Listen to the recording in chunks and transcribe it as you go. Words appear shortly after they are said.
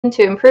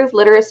to improve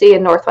literacy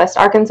in Northwest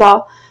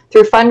Arkansas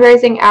through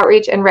fundraising,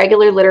 outreach, and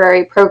regular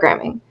literary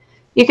programming.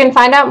 You can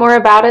find out more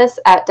about us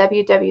at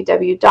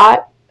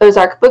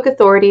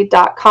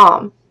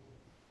www.ozarkbookauthority.com.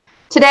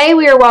 Today,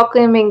 we are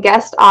welcoming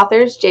guest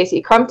authors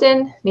J.C.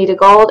 Crumpton, Nita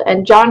Gould,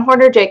 and John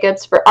Hornor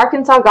Jacobs for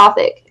Arkansas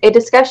Gothic, a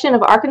discussion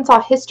of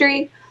Arkansas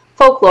history,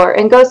 folklore,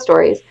 and ghost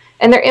stories,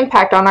 and their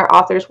impact on our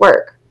authors'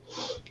 work.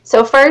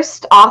 So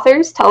first,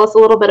 authors, tell us a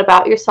little bit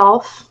about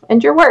yourself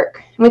and your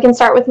work. And we can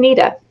start with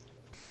Nita.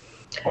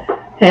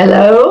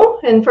 Hello,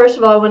 and first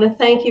of all, I want to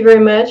thank you very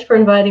much for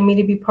inviting me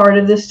to be part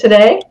of this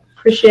today.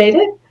 Appreciate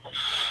it.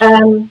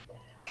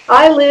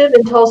 I live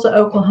in Tulsa,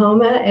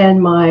 Oklahoma,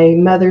 and my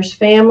mother's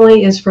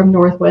family is from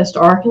Northwest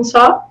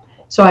Arkansas.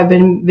 So I've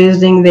been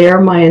visiting there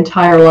my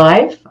entire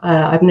life.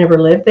 I've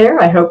never lived there.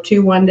 I hope to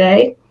one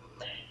day.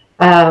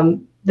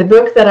 The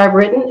book that I've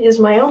written is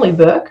my only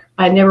book.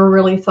 I never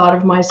really thought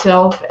of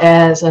myself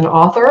as an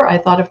author. I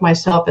thought of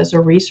myself as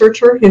a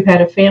researcher who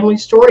had a family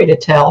story to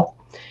tell.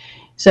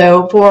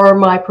 So for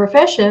my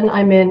profession,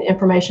 I'm in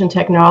information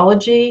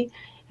technology.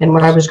 And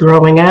when I was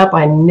growing up,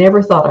 I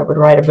never thought I would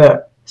write a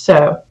book.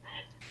 So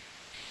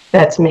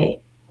that's me.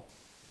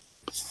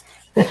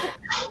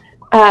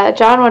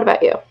 John, what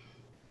about you?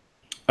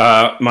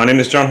 My name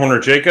is John Hornor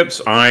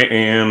Jacobs. I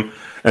am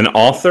an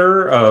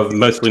author of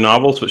mostly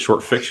novels, but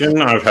short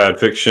fiction. I've had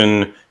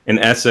fiction and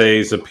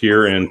essays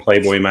appear in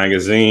Playboy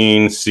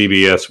magazine,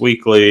 CBS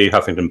Weekly,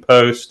 Huffington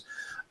Post.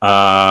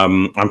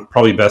 I'm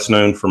probably best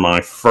known for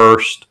my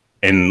first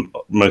and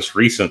most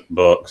recent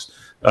books.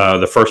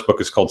 The first book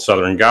is called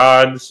Southern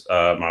Gods.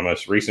 My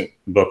most recent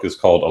book is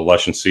called A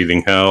Lush and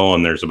Seething Hell,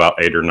 and there's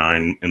about 8 or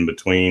 9 in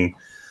between.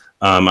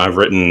 I've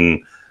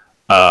written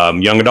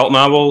young adult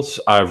novels.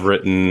 I've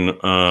written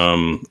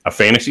a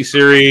fantasy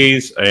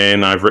series,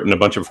 and I've written a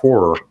bunch of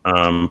horror.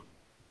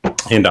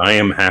 And I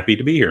am happy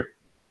to be here.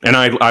 And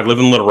I live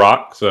in Little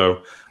Rock,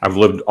 so I've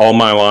lived all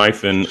my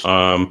life in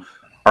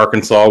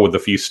Arkansas with a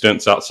few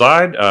stints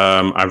outside.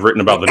 I've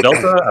written about the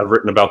Delta. I've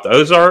written about the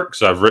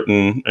Ozarks. I've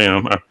written,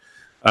 I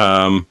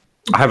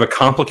have a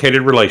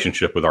complicated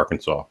relationship with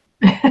Arkansas.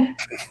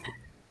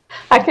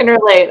 I can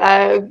relate.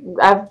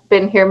 I've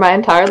been here my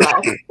entire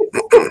life.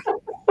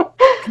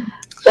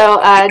 So,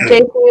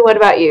 JC, what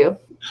about you?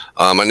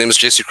 My name is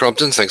J.C.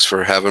 Crumpton. Thanks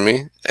for having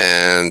me.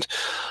 And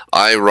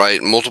I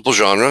write multiple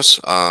genres.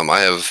 I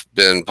have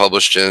been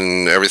published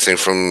in everything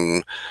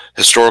from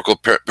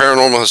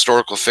paranormal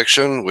historical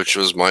fiction, which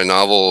was my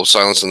novel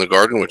Silence in the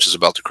Garden, which is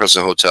about the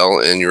Crescent Hotel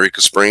in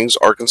Eureka Springs,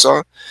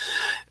 Arkansas.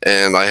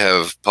 And I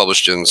have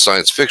published in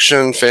science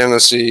fiction,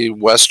 fantasy,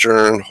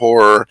 western,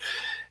 horror,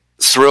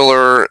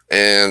 thriller,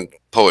 and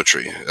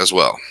poetry as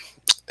well.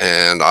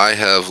 And I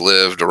have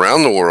lived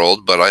around the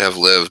world, but I have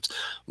lived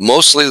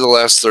mostly the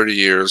last 30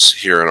 years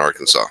here in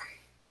Arkansas.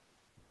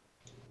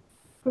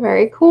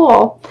 Very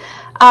cool.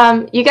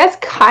 You guys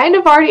kind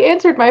of already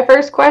answered my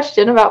first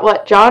question about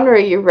what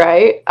genre you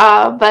write.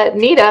 But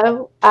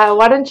Nita,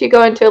 why don't you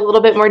go into a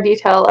little bit more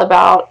detail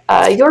about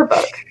your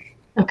book?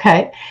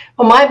 Okay.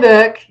 Well, my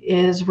book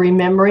is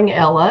Remembering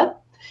Ella,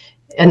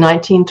 a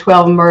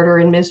 1912 murder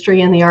and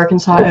mystery in the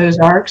Arkansas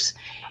Ozarks.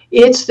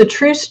 It's the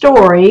true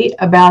story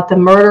about the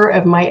murder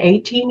of my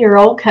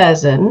 18-year-old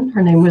cousin.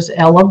 Her name was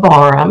Ella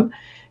Barham.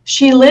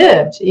 She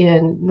lived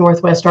in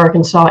Northwest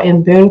Arkansas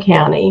in Boone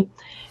County,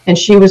 and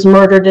she was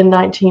murdered in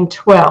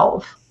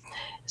 1912.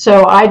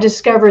 So I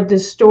discovered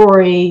this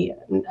story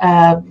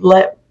a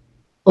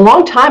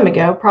long time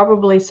ago,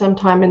 probably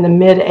sometime in the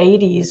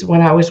mid-'80s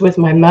when I was with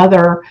my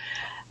mother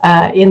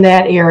in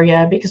that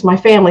area, because my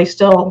family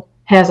still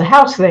has a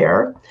house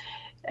there.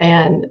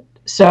 And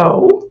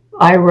so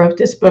I wrote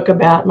this book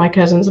about my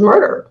cousin's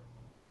murder.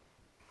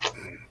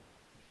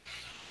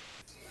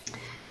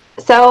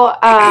 So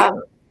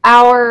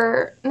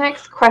our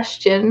next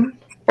question,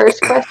 first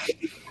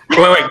question.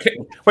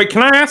 Wait,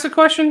 can I ask a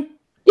question?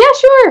 Yeah,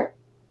 sure.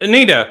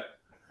 Anita.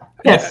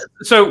 Yes.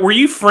 So were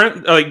you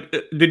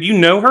did you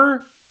know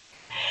her?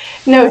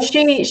 No,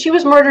 she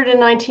was murdered in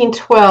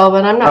 1912,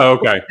 and I'm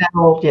not that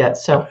old yet,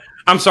 so.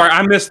 I'm sorry,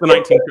 I missed the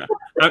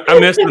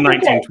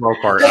 1912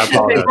 part. I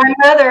apologize. My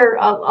mother,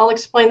 I'll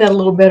explain that a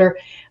little better.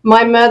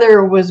 My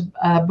mother was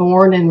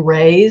born and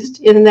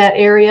raised in that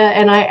area,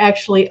 and I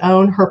actually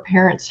own her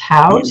parents'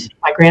 house,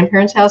 my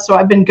grandparents' house, so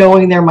I've been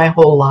going there my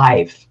whole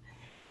life.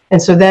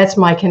 And so that's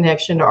my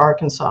connection to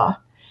Arkansas.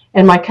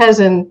 And my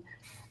cousin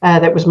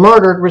that was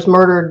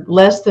murdered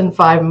less than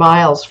 5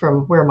 miles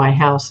from where my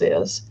house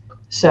is.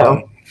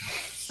 So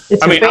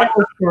it's a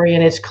family story,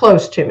 and it's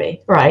close to me,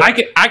 right?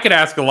 I could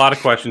ask a lot of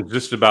questions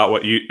just about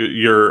what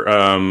you're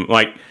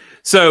like.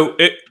 So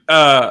it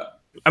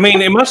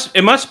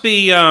must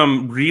be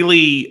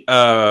really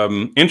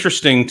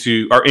interesting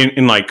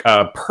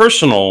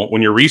personal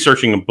when you're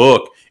researching a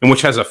book in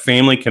which has a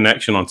family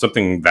connection on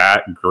something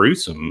that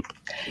gruesome.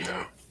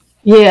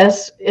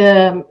 Yes,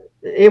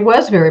 it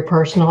was very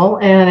personal,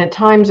 and at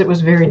times it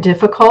was very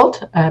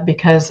difficult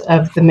because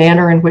of the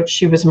manner in which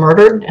she was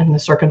murdered and the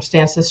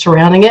circumstances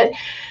surrounding it.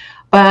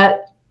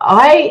 But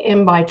I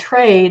am by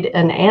trade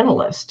an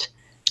analyst.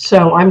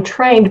 So I'm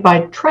trained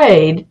by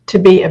trade to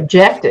be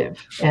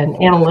objective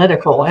and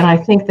analytical, and I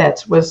think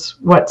that was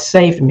what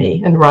saved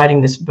me in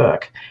writing this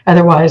book.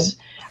 Otherwise,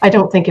 I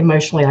don't think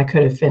emotionally I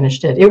could have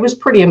finished it. It was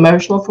pretty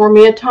emotional for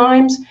me at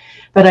times,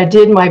 but I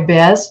did my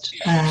best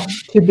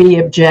to be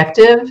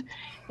objective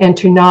and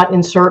to not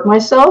insert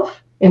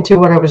myself into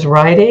what I was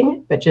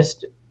writing, but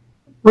just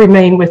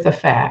remain with the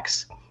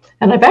facts.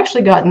 And I've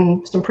actually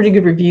gotten some pretty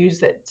good reviews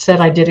that said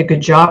I did a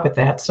good job at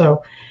that.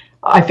 So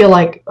I feel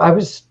like I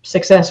was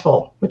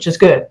successful, which is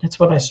good. That's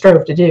what I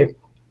strove to do.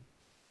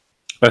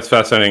 That's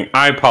fascinating.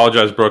 I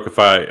apologize, Brooke, if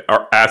I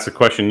asked a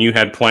question you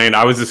had planned.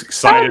 I was just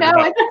excited. Oh,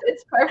 no,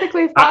 it's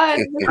perfectly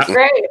fine. It's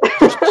great.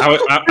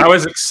 I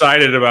was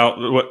excited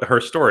about her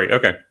story.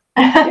 Okay.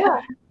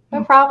 Yeah,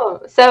 no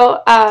problem.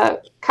 So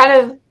kind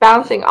of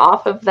bouncing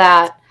off of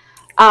that,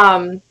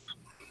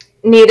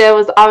 Nita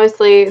was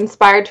obviously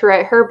inspired to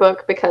write her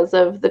book because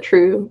of the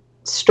true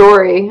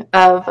story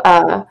of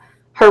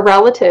her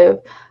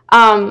relative.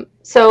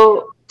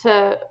 So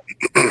to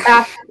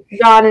ask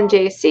John and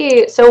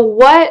JC, so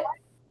what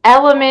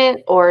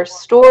element or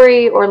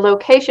story or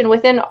location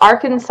within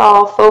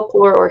Arkansas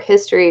folklore or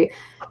history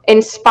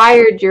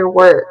inspired your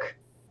work?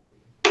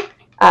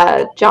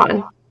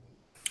 John.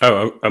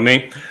 Oh,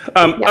 me?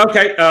 Yeah.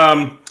 Okay.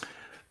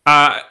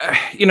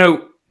 You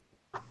know,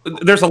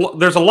 there's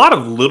a lot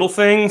of little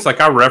things.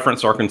 Like I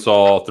reference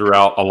Arkansas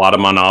throughout a lot of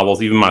my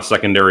novels, even my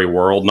secondary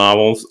world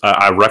novels.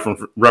 I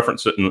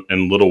reference it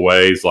in little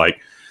ways, like,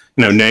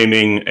 you know,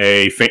 naming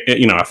a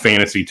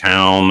fantasy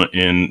town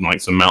in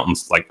like some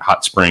mountains, like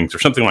Hot Springs or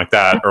something like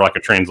that, or like a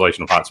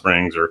translation of Hot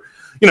Springs, or,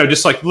 you know,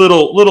 just like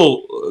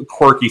little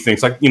quirky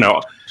things, like, you know.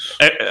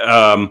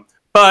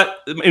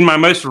 But in my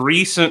most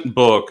recent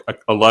book,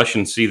 A Lush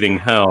and Seething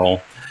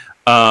Hell,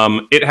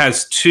 it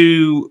has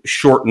 2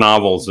 short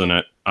novels in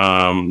it.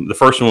 The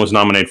first one was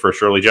nominated for a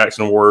Shirley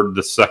Jackson Award.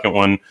 The second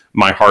one,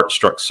 My Heart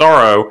Struck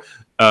Sorrow,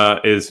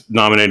 is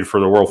nominated for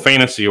the World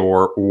Fantasy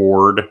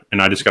Award.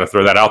 And I just got to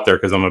throw that out there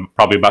because I'm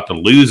probably about to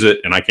lose it,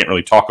 and I can't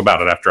really talk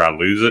about it after I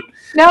lose it.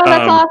 No,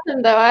 that's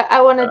awesome, though.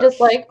 I want to just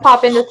like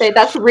pop in to say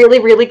that's really,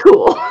 really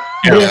cool.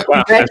 Yeah,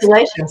 wow,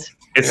 congratulations.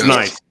 It's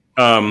nice.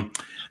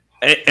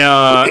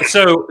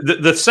 So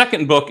the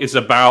second book is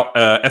about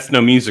an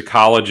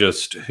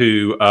ethnomusicologist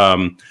who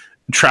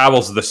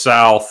travels the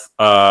South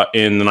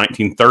in the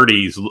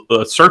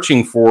 1930s,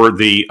 searching for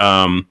the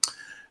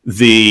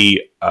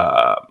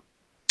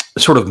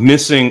sort of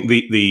missing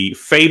the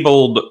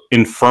fabled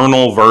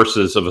infernal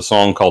verses of a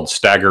song called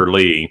Stagger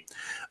Lee.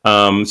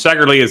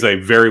 Stagger Lee is a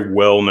very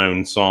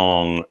well-known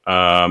song.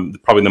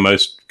 Probably the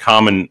most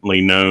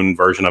commonly known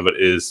version of it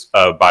is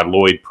by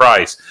Lloyd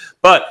Price,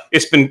 but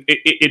it's been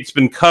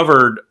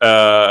covered.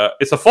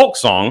 It's a folk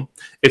song.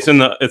 It's in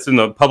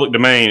the public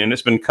domain, and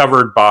it's been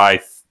covered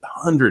by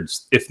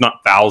hundreds, if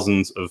not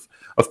thousands, of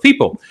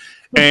people.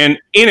 And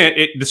in it,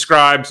 it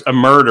describes a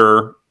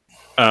murder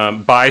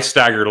by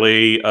Stagger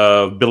Lee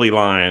of Billy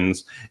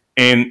Lyons,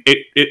 and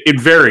it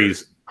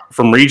varies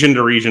from region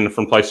to region,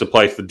 from place to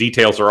place. The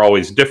details are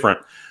always different,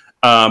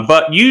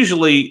 but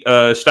usually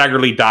Stagger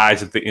Lee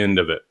dies at the end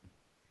of it.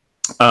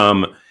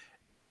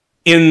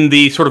 In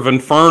the sort of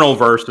infernal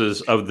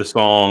verses of the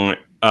song,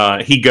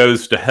 he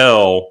goes to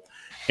hell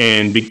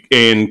and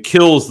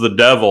kills the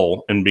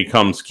devil and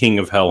becomes king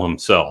of hell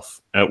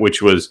himself,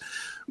 which was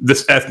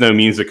this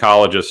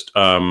ethnomusicologist.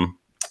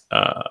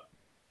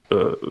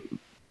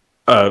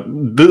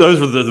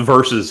 Those are the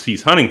verses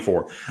he's hunting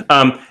for.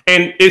 And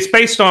it's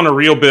based on a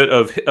real bit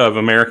of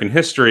American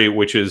history,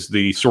 which is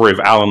the story of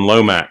Alan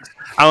Lomax.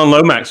 Alan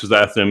Lomax was the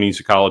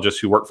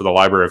ethnomusicologist who worked for the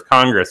Library of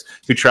Congress,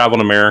 who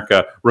traveled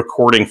America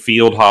recording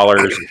field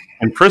hollers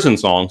and prison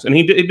songs. And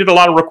he did a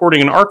lot of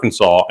recording in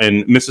Arkansas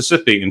and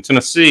Mississippi and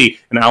Tennessee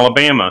and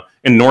Alabama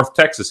and North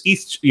Texas,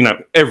 East, you know,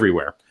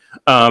 everywhere.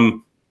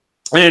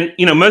 And,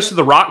 you know, most of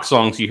the rock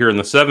songs you hear in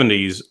the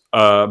 70s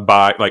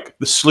by, like,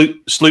 the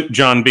Sloop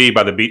John B.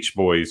 by the Beach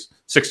Boys,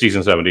 60s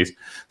and 70s.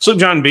 Sloop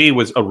John B.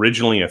 was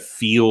originally a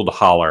field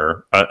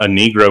holler, a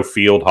Negro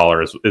field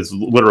holler. Is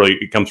literally,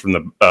 it comes from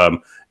the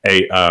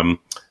an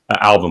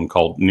album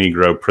called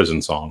Negro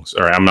Prison Songs.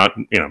 Or I'm not,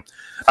 you know.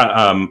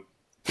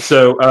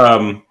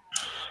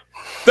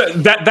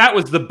 That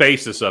was the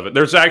basis of it.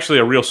 There's actually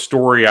a real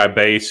story I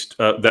based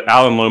that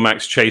Alan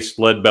Lomax chased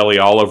Leadbelly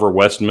all over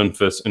West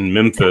Memphis and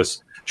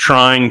Memphis,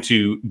 trying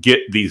to get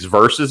these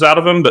verses out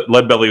of him, but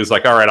Leadbelly was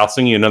like, all right, I'll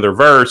sing you another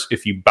verse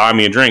if you buy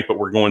me a drink, but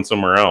we're going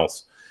somewhere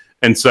else.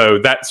 And so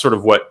that's sort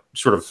of what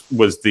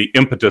was the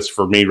impetus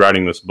for me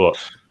writing this book.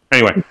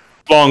 Anyway,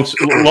 long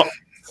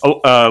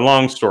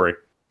story.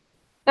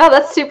 Oh,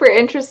 that's super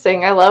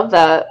interesting. I love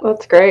that.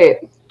 That's great.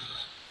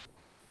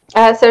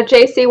 So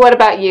JC, what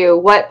about you?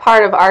 What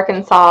part of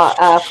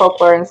Arkansas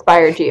folklore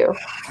inspired you?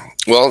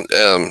 Well,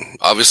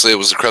 obviously it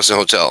was the Crescent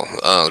Hotel.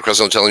 The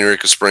Crescent Hotel in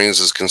Eureka Springs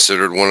is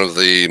considered one of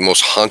the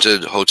most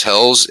haunted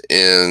hotels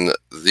in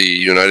the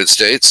United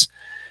States.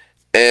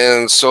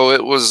 And so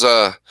it was,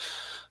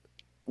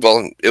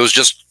 well, it was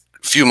just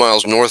a few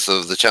miles north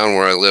of the town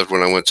where I lived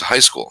when I went to high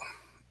school.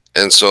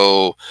 And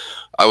so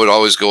I would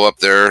always go up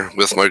there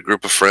with my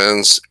group of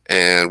friends,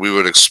 and we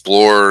would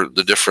explore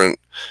the different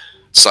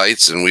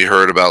sites. And we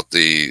heard about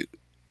the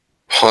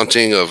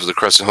haunting of the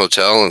Crescent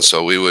Hotel, and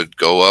so we would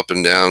go up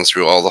and down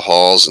through all the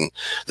halls. And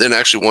then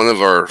actually one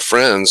of our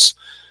friends,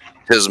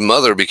 his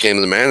mother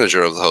became the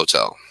manager of the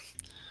hotel,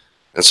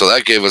 and so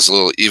that gave us a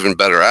little even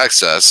better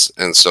access.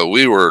 And so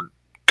we were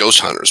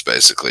ghost hunters,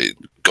 basically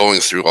going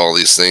through all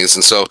these things.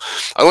 And so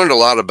I learned a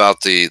lot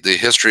about the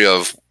history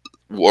of,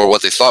 or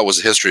what they thought was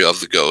the history of,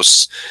 the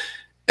ghosts.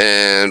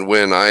 And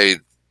when I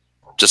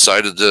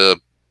decided to,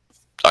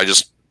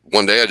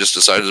 one day I just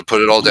decided to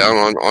put it all down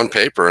on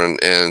paper,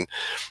 and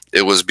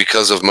it was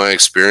because of my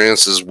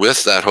experiences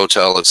with that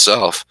hotel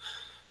itself.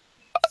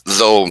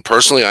 Though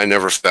personally, I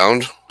never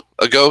found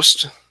a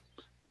ghost,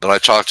 but I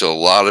talked to a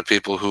lot of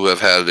people who have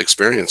had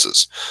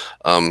experiences.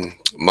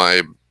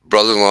 My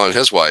brother-in-law and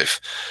his wife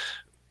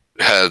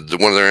had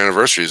one of their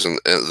anniversaries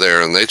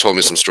there, and they told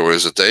me some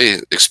stories that they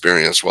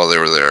experienced while they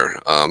were there.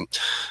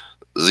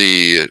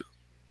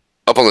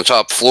 Up on the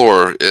top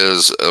floor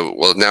is,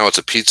 well, now it's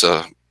a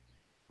pizza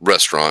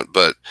restaurant,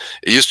 but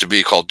it used to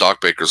be called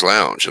Doc Baker's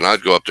Lounge, and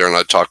I'd go up there and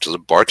I'd talk to the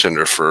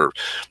bartender for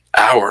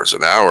hours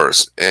and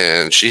hours,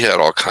 and she had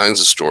all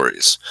kinds of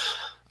stories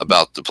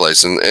about the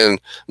place,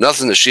 and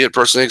nothing that she had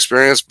personally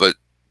experienced, but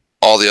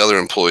all the other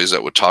employees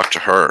that would talk to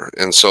her.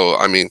 And so,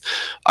 I mean,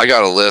 I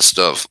got a list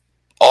of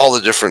all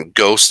the different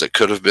ghosts that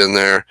could have been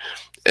there,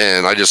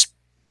 and I just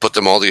put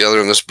them all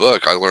together in this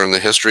book. I learned the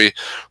history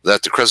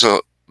that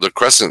the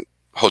Crescent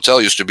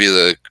Hotel used to be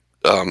the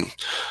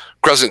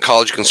Crescent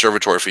College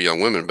Conservatory for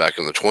Young Women back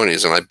in the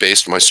 20s, and I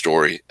based my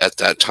story at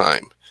that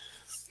time.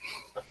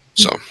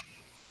 So,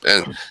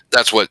 and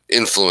that's what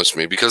influenced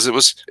me, because it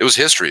was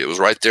history. It was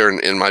right there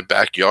in my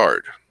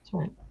backyard.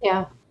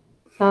 Yeah.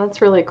 Oh,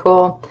 that's really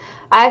cool.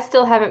 I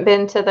still haven't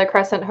been to the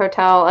Crescent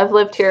Hotel. I've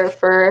lived here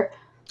for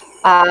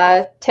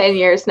 10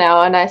 years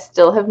now, and I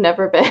still have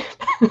never been.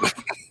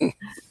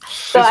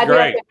 So I do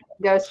have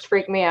ghosts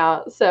freak me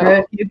out.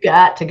 So you've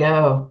got to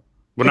go.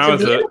 When it's I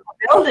was a beautiful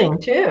building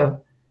too.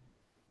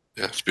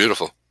 Yeah, it's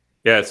beautiful.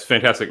 Yeah, it's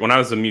fantastic. When I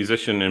was a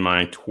musician in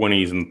my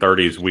 20s and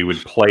 30s, we would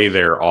play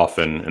there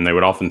often, and they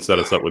would often set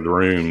us up with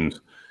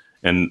rooms,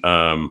 and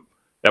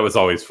that was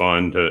always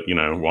fun to,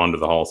 wander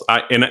the halls.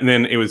 And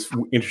then it was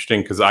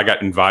interesting because I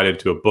got invited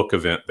to a book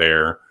event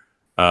there,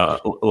 a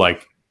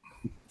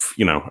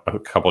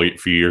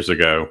few years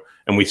ago,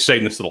 and we stayed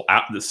in this little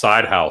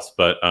side house.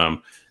 But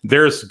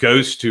there's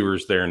ghost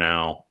tours there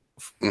now,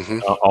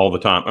 all the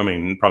time. I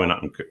mean,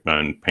 probably not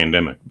in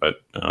pandemic, but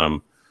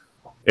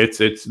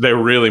they're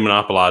really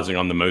monopolizing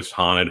on the most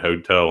haunted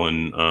hotel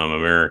in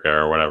America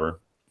or whatever.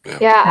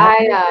 Yeah,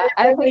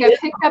 I think I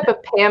picked up a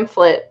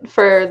pamphlet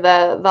for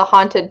the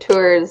haunted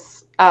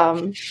tours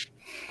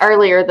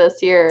earlier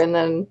this year, and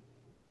then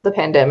the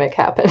pandemic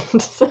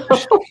happened. So.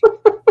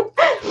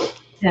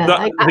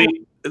 Yeah,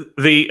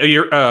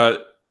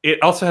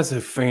 it also has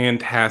a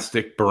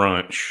fantastic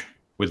brunch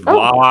with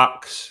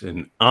lox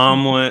and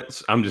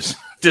omelets. I'm just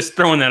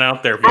throwing that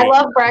out there. I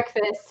love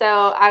breakfast, so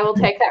I will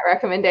take that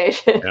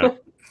recommendation. Yeah.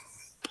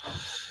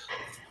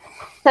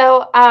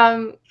 So,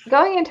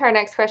 going into our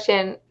next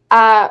question,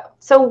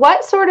 so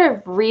what sort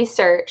of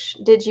research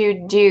did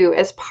you do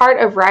as part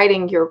of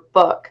writing your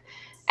book?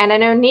 And I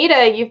know,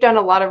 Nita, you've done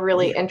a lot of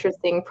really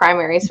interesting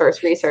primary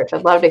source research.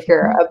 I'd love to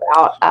hear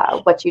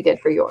about what you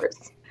did for yours.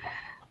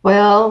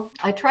 Well,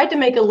 I tried to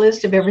make a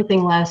list of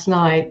everything last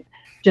night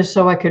just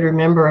so I could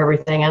remember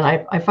everything, and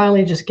I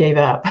finally just gave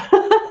up.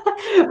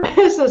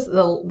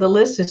 The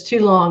list is too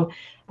long.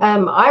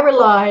 I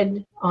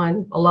relied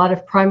on a lot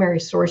of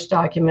primary source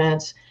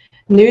documents.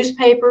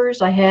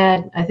 Newspapers, I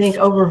had, I think,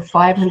 over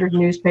 500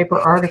 newspaper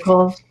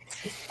articles.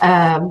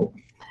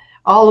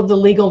 All of the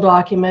legal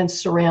documents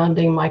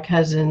surrounding my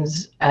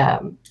cousin's,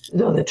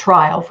 the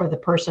trial for the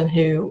person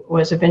who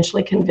was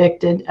eventually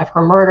convicted of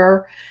her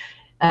murder.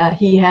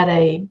 He had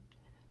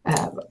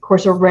of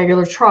course, a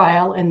regular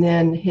trial, and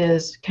then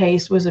his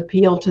case was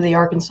appealed to the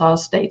Arkansas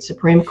State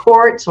Supreme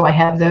Court. So I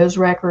have those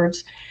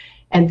records.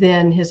 And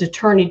then his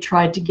attorney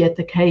tried to get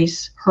the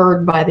case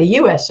heard by the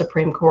U.S.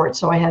 Supreme Court.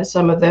 So I have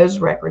some of those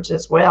records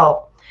as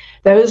well.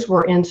 Those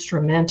were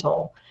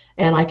instrumental,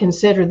 and I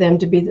consider them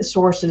to be the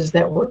sources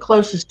that were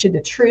closest to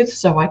the truth.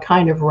 So I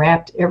kind of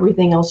wrapped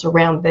everything else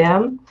around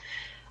them.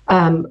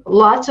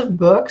 Lots of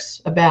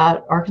books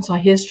about Arkansas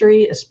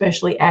history,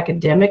 especially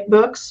academic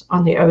books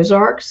on the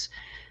Ozarks.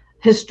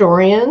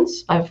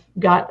 Historians, I've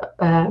got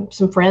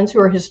some friends who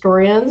are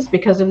historians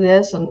because of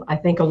this, and I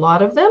think a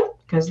lot of them,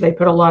 because they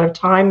put a lot of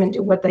time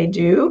into what they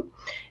do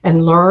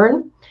and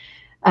learn.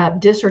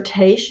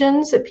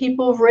 Dissertations that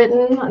people have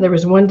written. There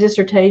was one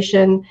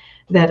dissertation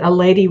that a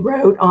lady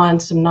wrote on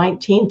some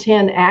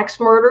 1910 axe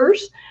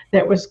murders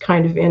that was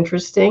kind of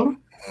interesting.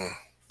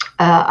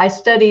 I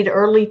studied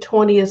early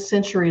 20th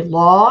century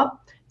law,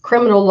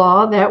 criminal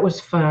law. That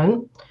was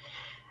fun.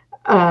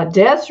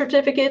 Death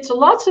certificates,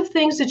 lots of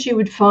things that you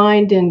would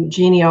find in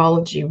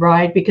genealogy,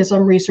 right? Because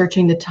I'm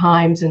researching the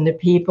times and the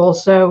people.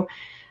 So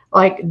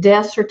like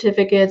death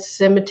certificates,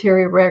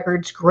 cemetery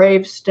records,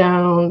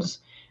 gravestones,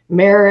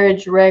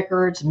 marriage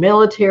records,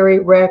 military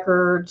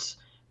records,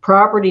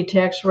 property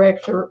tax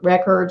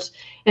records.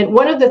 And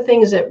one of the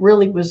things that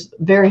really was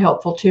very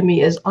helpful to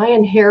me is I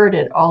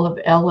inherited all of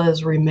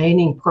Ella's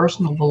remaining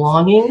personal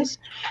belongings,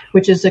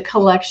 which is a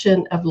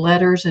collection of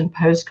letters and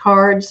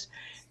postcards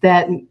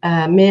that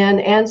men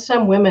and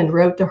some women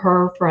wrote to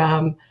her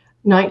from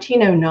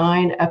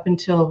 1909 up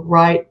until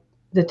right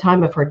the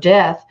time of her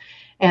death.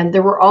 And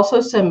there were also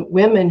some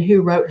women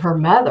who wrote her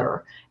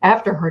mother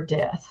after her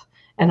death.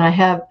 And I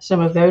have some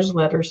of those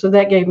letters. So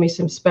that gave me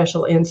some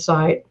special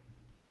insight.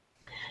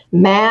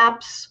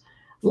 Maps,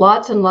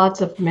 lots and lots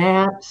of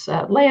maps,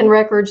 land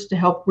records to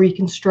help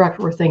reconstruct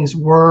where things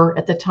were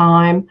at the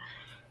time,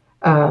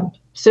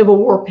 Civil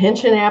War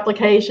pension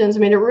applications. I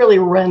mean, it really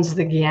runs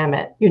the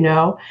gamut, you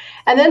know.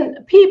 And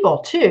then people,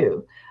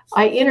 too.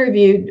 I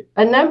interviewed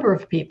a number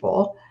of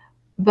people,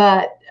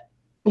 but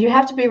you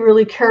have to be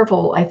really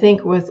careful, I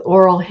think, with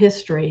oral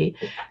history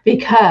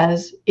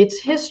because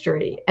it's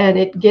history and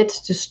it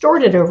gets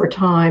distorted over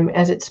time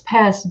as it's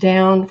passed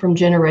down from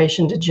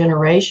generation to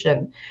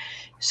generation.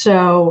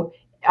 So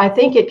I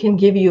think it can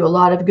give you a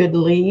lot of good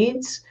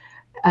leads.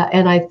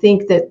 And I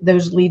think that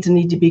those leads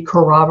need to be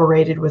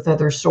corroborated with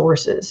other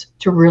sources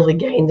to really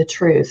gain the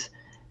truth.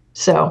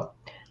 So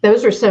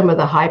those are some of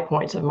the high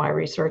points of my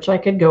research. I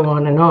could go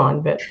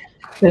on, but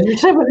those are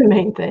some of the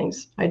main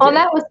things I did. Well, and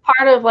that was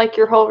part of like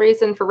your whole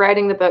reason for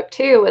writing the book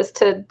too, was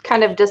to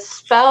kind of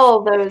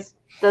dispel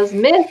those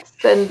myths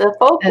and the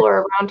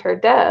folklore around her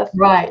death.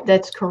 Right,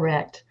 that's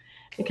correct.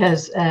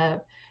 Because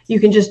you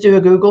can just do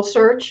a Google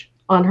search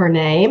on her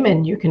name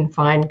and you can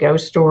find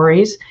ghost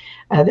stories.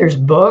 There's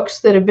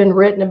books that have been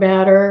written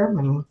about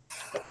her.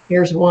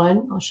 Here's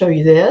one. I'll show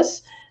you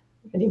this.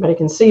 If anybody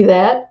can see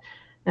that.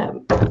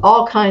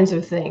 All kinds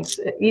of things,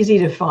 easy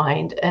to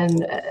find.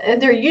 And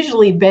they're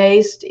usually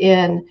based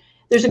in,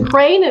 there's a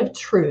grain of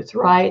truth,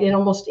 right? In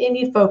almost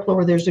any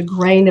folklore, there's a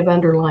grain of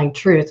underlying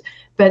truth,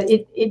 but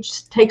it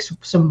just takes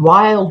some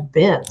wild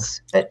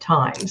bents at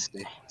times.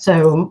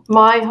 So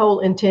my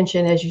whole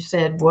intention, as you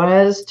said,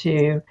 was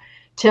to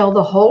tell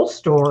the whole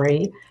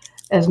story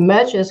as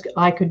much as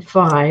I could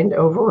find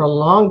over a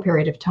long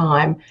period of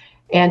time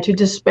and to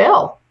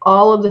dispel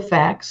all of the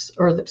facts,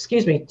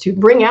 to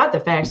bring out the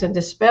facts and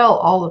dispel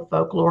all the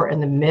folklore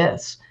and the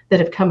myths that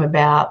have come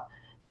about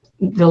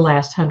the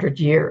last 100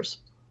 years.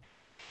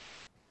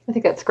 I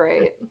think that's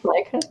great.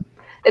 Like,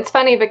 it's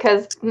funny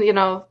because, you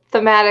know,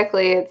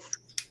 thematically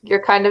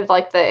you're kind of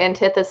like the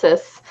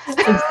antithesis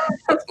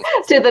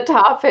to the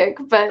topic,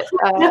 but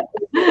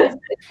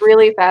it's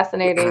really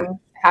fascinating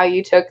how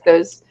you took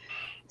those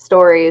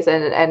stories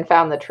and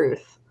found the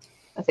truth.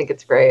 I think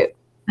it's great.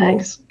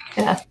 Thanks.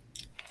 Yeah.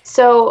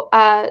 So,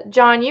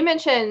 John, you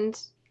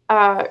mentioned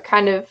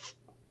kind of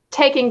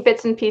taking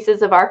bits and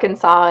pieces of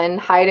Arkansas and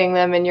hiding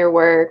them in your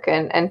work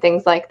and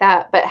things like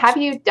that. But have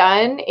you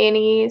done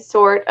any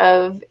sort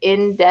of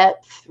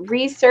in-depth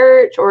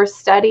research or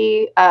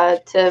study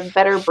to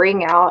better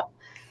bring out,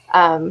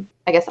 I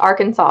guess,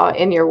 Arkansas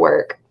in your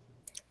work?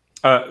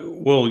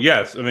 Well,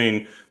 yes. I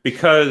mean,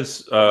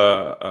 because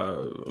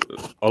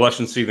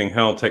Election Seething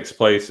Hell takes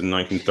place in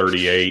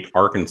 1938,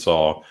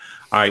 Arkansas,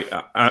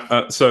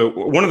 so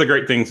one of the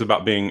great things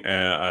about being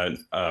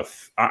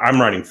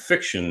I'm writing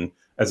fiction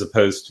as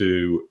opposed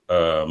to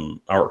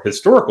our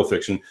historical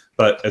fiction,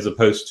 but as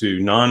opposed to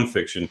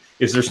nonfiction,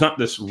 is there's not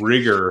this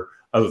rigor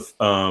of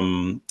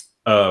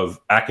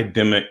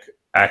academic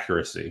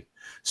accuracy.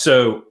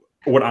 So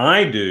what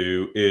I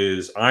do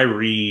is I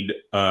read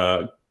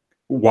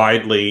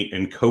widely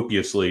and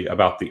copiously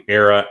about the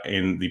era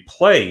and the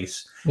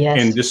place, yes,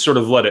 and just sort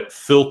of let it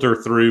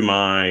filter through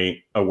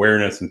my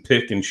awareness and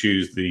pick and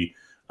choose the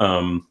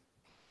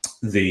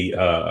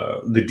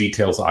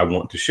details I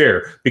want to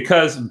share,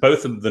 because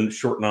both of the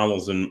short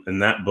novels in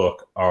that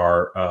book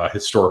are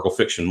historical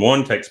fiction.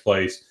 One takes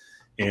place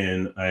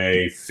in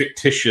a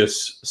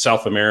fictitious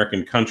South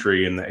American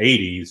country in the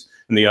 80s,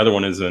 and the other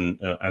one is in,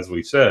 as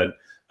we said,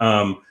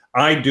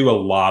 I do a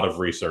lot of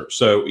research,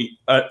 so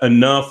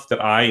enough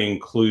that I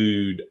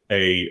include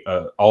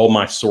all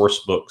my source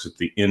books at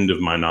the end of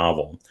my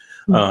novel.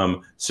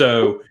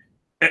 So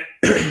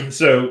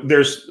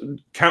there's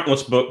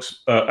countless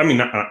books. I mean,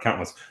 not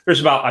countless. There's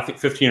about, I think,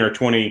 15 or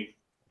 20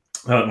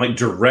 like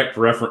direct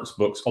reference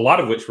books, a lot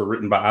of which were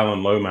written by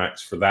Alan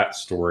Lomax for that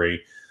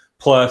story,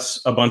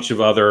 plus a bunch of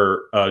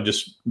other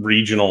just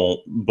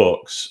regional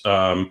books,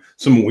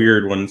 some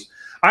weird ones.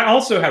 I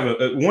also have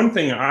one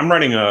thing. I'm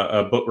writing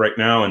a book right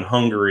now in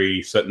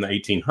Hungary set in the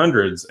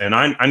 1800s, and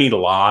I need a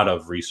lot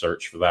of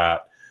research for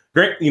that.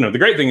 Great, the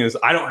great thing is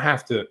I don't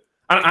have to.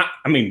 I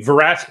mean,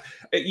 veracity.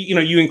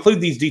 You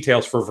include these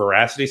details for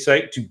veracity's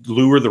sake to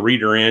lure the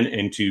reader in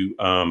and to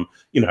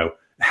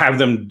have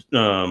them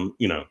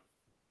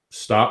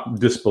stop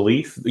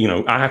disbelief.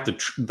 I have to.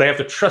 They have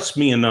to trust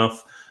me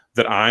enough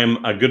that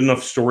I'm a good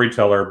enough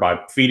storyteller by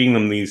feeding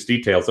them these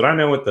details that I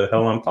know what the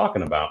hell I'm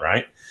talking about,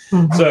 right?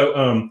 Mm-hmm.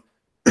 So.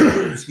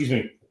 Excuse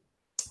me.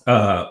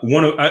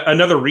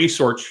 Another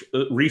resource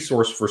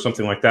for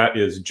something like that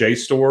is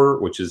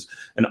JSTOR, which is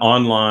an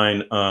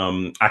online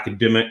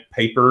academic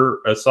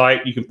paper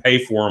site. You can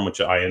pay for them,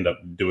 which I end up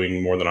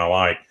doing more than I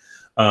like.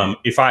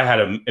 If I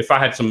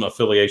had some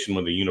affiliation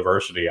with the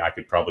university, I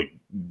could probably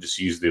just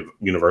use the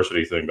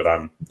university thing, but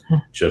I'm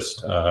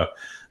just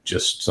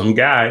some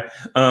guy.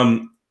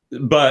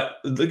 But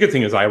the good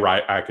thing is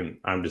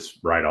I'm just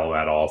write all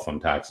that off on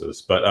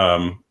taxes. But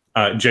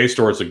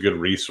JSTOR is a good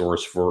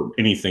resource for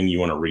anything you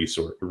want to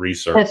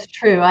research. That's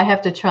true. I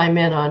have to chime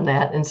in on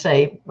that and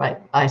say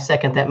I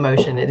second that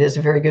motion. It is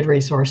a very good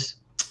resource.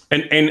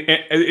 And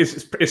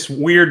it's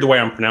weird the way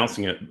I'm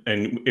pronouncing it.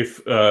 And if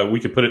we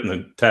could put it in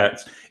the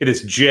text, it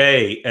is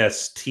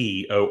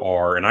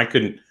JSTOR, and I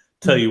couldn't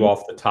tell you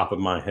off the top of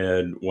my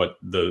head what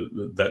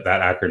that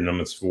acronym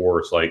is for.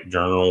 It's like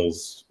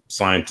journals,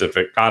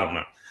 scientific, I don't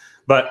know.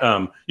 But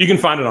you can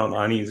find it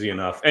online easy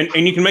enough. And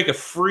you can make a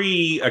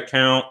free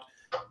account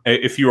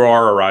if you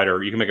are a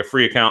writer. You can make a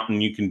free account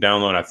and you can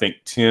download, I think,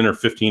 10 or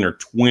 15 or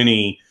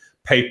 20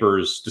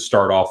 papers to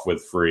start off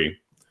with free.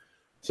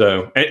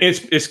 So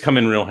it's come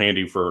in real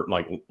handy for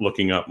like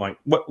looking up like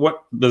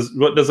what does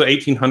the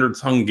 1800s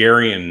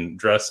Hungarian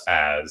dress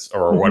as,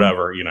 or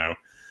whatever, you know,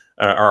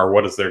 or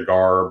what is their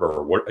garb,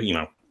 or what, you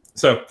know.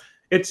 So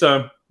it's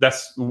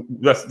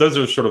those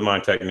are sort of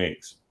my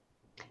techniques.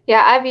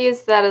 Yeah, I've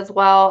used that as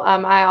well.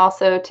 I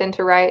also tend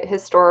to write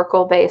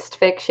historical based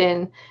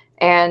fiction,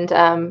 and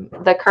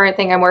the current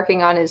thing I'm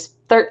working on is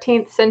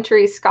 13th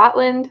century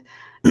Scotland.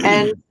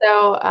 And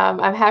so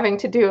I'm having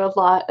to do a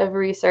lot of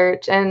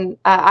research, and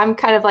I'm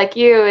kind of like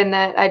you in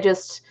that I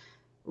just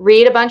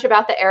read a bunch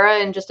about the era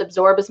and just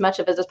absorb as much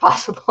of it as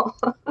possible.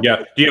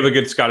 Yeah. Do you have a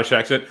good Scottish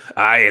accent?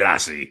 Aye,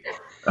 lassie.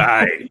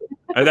 Aye.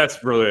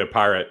 That's really a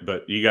pirate,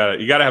 but you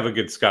gotta have a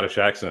good Scottish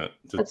accent.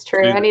 That's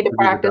true. I need to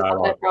practice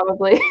on it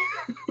probably.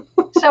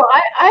 So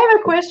I have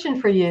a question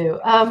for you.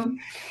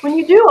 When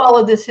you do all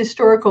of this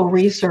historical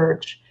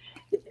research,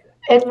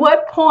 at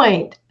what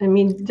point, I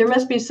mean, there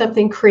must be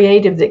something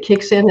creative that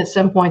kicks in at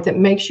some point that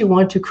makes you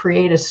want to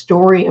create a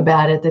story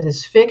about it that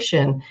is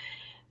fiction.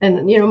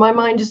 And, you know, my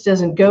mind just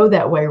doesn't go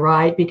that way,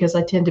 right? Because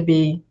I tend to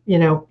be, you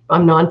know,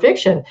 I'm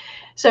nonfiction.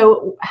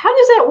 So how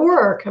does that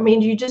work? I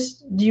mean, do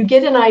you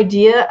get an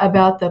idea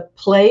about the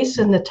place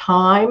and the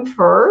time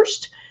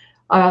first?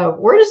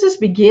 Where does this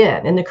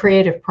begin in the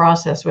creative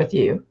process with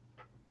you?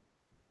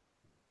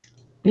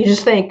 You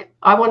just think,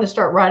 I want to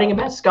start writing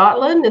about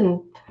Scotland,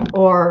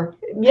 or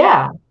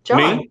yeah,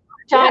 John. Me?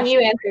 John,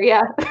 you answer,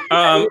 yeah.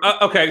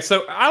 Okay,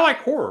 so I like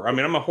horror. I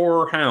mean, I'm a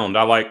horror hound.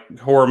 I like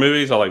horror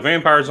movies. I like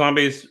vampires,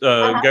 zombies,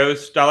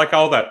 ghosts. I like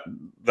all that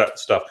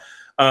stuff.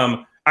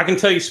 I can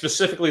tell you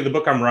specifically, the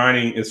book I'm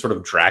writing is sort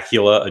of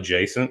Dracula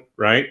adjacent,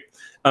 right?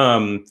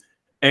 And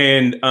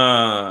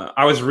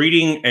I was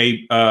reading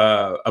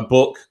a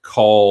book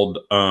called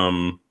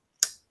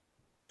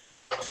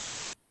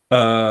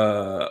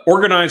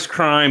Organized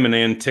Crime and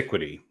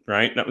Antiquity,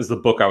 right? That was the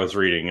book I was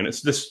reading, and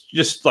it's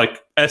just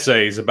like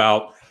essays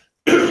about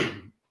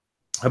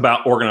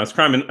about organized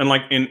crime, and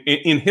like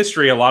in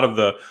history, a lot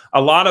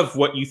of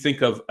what you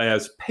think of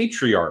as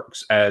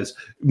patriarchs, as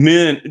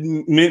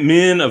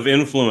men of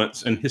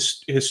influence, and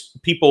his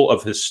people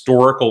of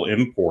historical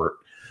import,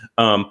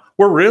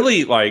 were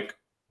really like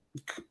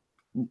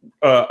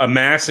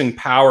amassing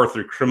power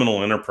through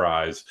criminal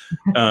enterprise,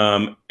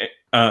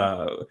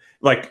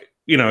 like.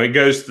 You know, it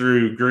goes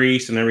through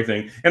Greece and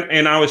everything.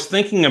 And I was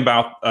thinking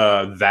about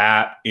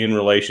that in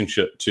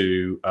relationship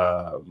to,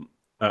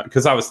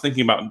 because I was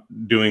thinking about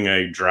doing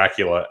a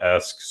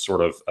Dracula-esque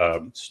sort of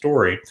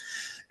story,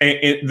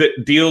 and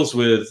that deals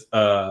with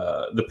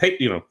the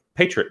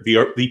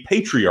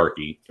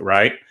patriarchy,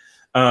 right?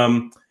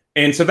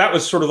 And so that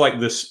was sort of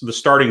like the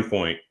starting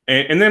point.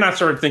 And then I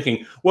started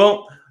thinking,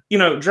 well, you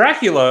know,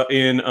 Dracula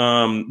in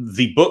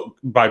the book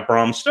by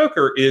Bram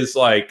Stoker is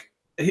like,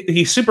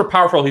 he's super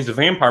powerful. He's a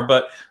vampire,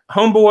 but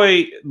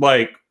homeboy,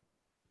 like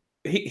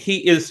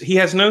he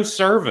has no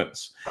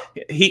servants.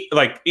 He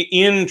like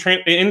in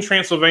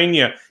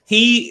Transylvania,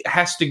 he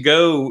has to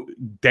go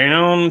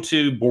down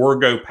to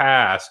Borgo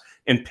Pass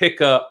and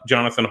pick up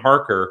Jonathan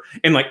Harker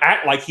and like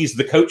act like he's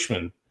the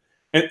coachman.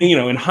 And, you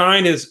know, and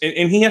hide his,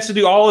 and he has to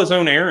do all his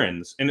own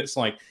errands. And it's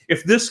like,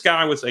 if this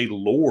guy was a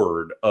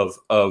lord of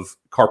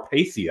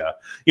Carpathia,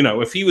 you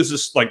know, if he was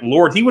just like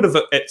lord, he would have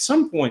at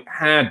some point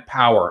had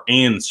power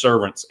and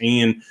servants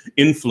and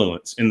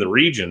influence in the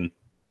region.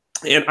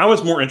 And I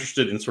was more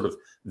interested in sort of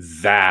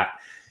that.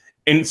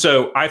 And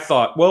so I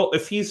thought, well,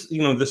 if he's,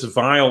 you know, this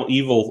vile,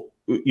 evil,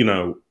 you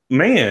know,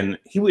 man,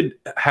 he would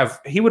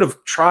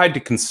have tried to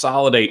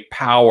consolidate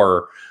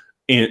power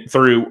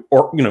through,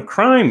 or you know,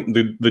 crime,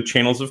 the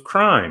channels of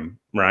crime,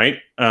 right?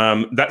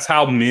 That's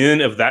how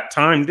men of that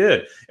time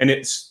did, and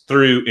it's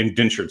through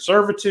indentured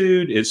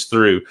servitude. It's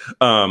through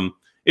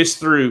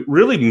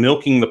really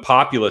milking the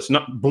populace,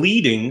 not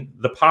bleeding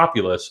the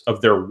populace of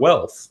their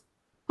wealth,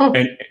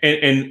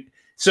 and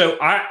so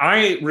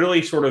I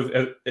really sort of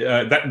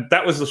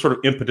that was the sort of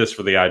impetus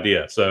for the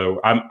idea.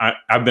 So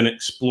I've been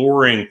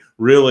exploring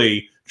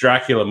really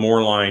Dracula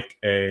more like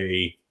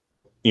a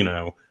you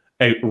know,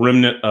 a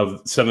remnant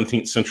of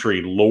 17th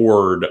century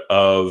lord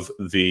of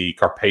the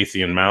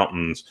Carpathian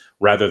Mountains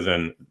rather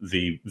than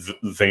the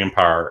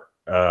vampire,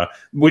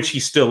 which he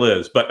still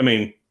is. But I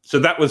mean, so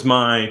that was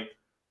my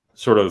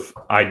sort of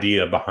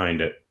idea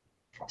behind it.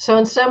 So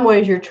in some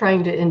ways, you're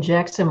trying to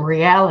inject some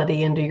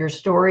reality into your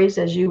stories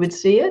as you would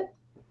see it?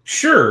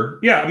 Sure.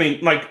 Yeah. I mean,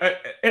 like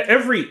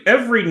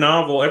every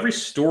novel, every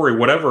story,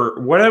 whatever,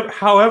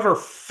 however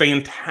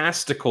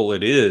fantastical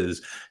it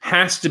is,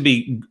 has to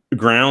be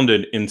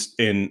grounded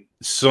in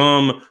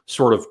some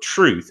sort of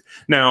truth.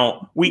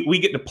 Now, we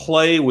get to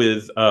play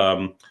with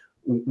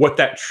what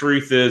that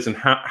truth is and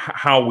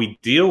how we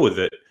deal with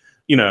it,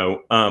 you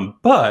know.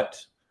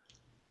 But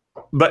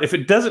if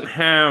it doesn't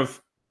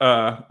have,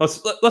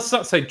 let's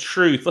not say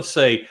truth. Let's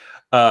say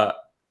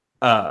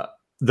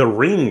the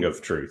ring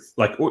of truth.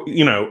 Like,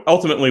 you know,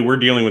 ultimately we're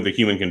dealing with the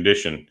human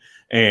condition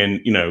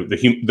and, you know,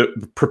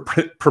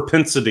 the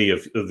propensity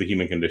of the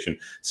human condition.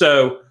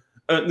 So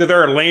there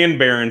are land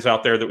barons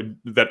out there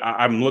that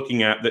I'm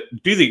looking at that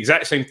do the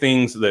exact same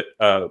things that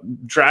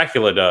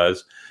Dracula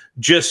does.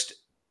 Just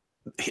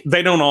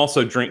they don't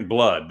also drink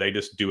blood. They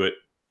just do it,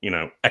 you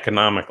know,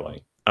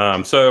 economically.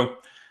 So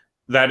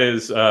that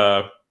is,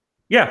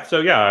 yeah. So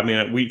yeah, I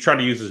mean, we try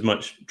to use as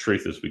much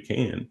truth as we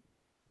can,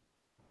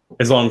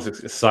 as long as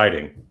it's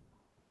exciting.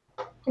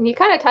 And you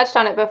kind of touched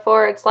on it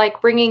before. It's like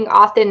bringing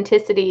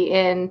authenticity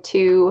in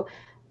to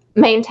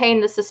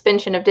maintain the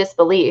suspension of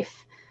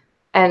disbelief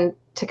and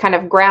to kind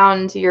of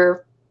ground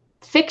your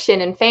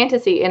fiction and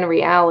fantasy in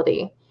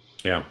reality.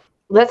 Yeah.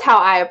 That's how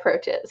I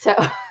approach it. So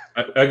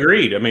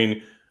agreed. I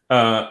mean,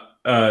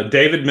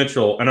 David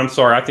Mitchell, and I'm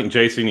sorry, I think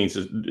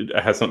JC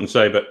has something to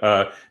say,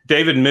 but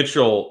David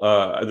Mitchell,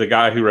 the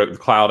guy who wrote the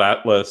Cloud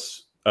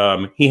Atlas,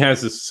 he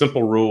has this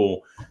simple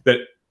rule that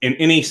in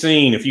any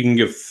scene, if you can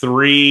give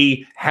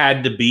 3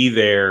 had to be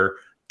there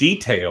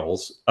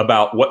details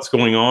about what's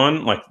going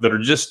on, like that are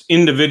just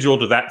individual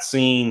to that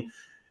scene,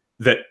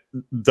 that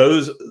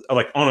those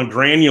like on a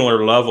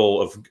granular level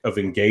of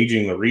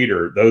engaging the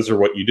reader, those are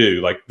what you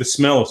do. Like the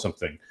smell of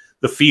something,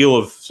 the feel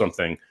of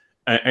something,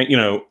 and you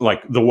know,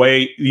 like the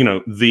way, you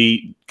know,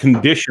 the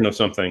condition of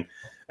something.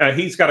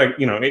 He's got a,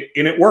 you know,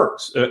 and it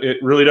works. It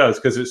really does,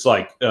 because it's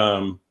like,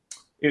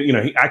 you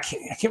know, I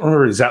can't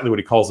remember exactly what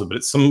he calls it, but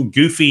it's some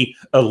goofy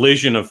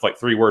elision of like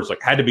 3 words,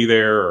 like had to be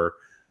there or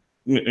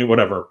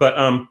whatever.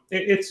 But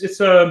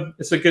it's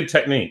a good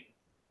technique.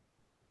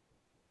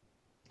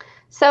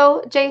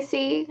 So,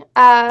 JC,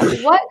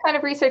 what kind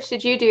of research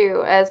did you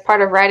do as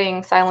part of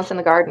writing Silence in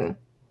the Garden?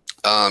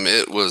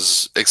 It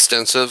was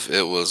extensive.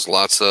 It was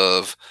lots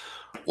of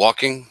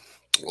walking,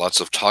 lots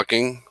of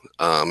talking.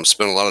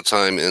 Spent a lot of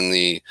time in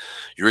the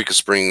Eureka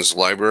Springs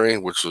Library,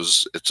 which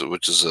is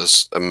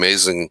this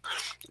amazing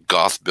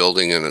goth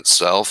building in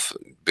itself.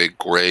 Big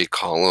gray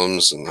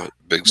columns and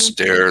big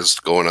stairs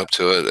going up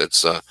to it.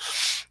 It's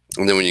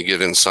and then when you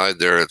get inside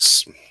there,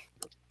 it's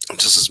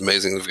just as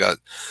amazing. We've got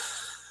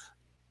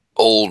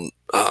old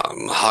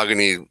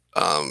mahogany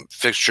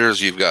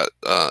fixtures. You've got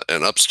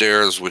an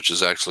upstairs, which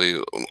is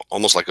actually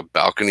almost like a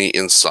balcony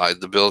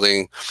inside the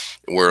building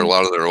where a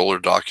lot of their older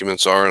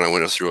documents are. And I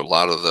went through a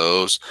lot of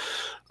those.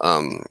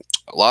 A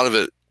lot of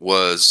it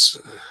was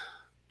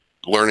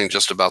learning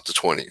just about the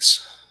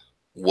 20s,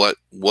 what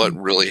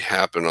really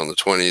happened on the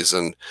 20s.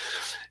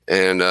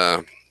 And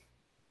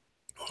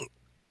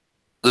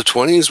the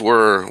 20s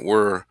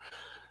were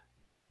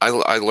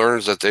I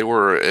learned that they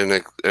were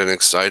an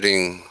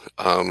exciting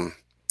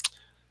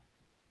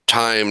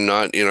time.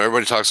 Not, you know,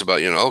 everybody talks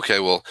about, you know, okay,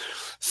 well,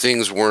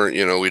 things weren't,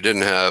 you know, we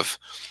didn't have,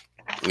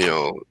 you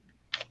know,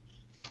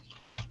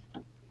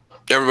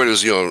 everybody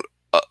was, you know,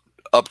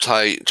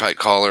 uptight, tight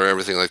collar,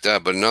 everything like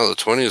that. But no, the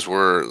 20s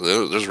were,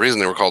 there's a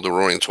reason they were called the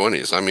Roaring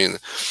 20s. I mean,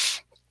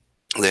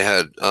 they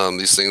had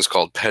these things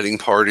called petting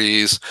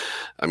parties.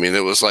 I mean,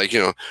 it was like, you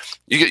know,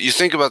 you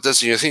think about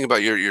this and you think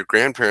about your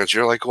grandparents,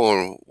 you're like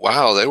going,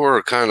 wow, they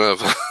were kind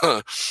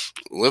of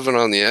living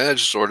on the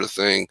edge sort of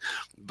thing.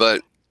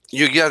 But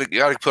you got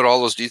to put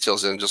all those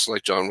details in, just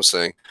like John was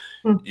saying.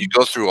 You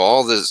go through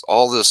all through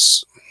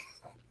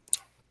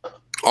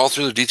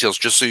the details,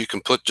 just so you can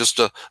put just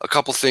a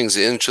couple things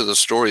into the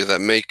story that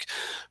make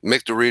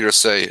the reader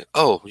say,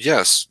 oh,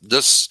 yes,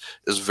 this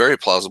is very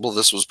plausible.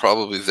 This was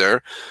probably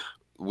there.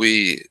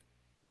 He's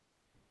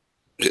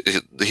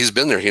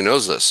been there. He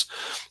knows this.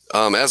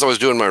 As I was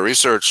doing my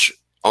research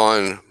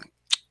on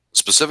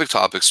specific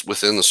topics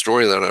within the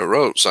story that I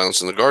wrote, Silence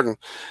in the Garden,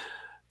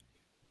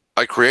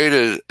 I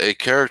created a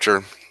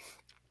character.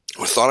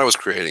 I thought I was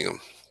creating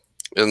him.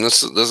 And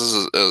this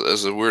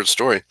is a weird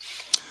story.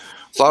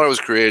 Thought I was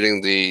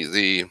creating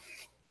the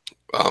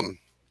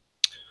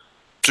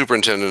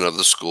superintendent of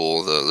the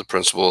school, the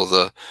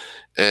principal,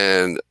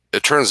 and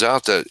it turns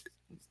out that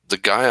the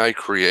guy I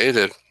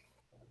created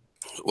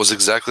was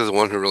exactly the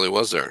one who really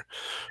was there,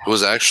 who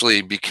was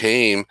actually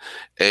became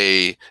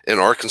an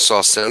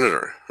Arkansas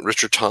senator,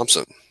 Richard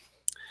Thompson.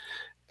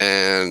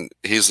 And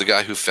he's the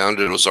guy who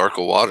founded Ozark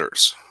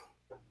Waters.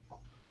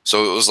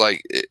 So it was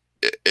like,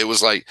 it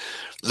was like,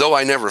 though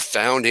I never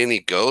found any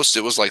ghosts,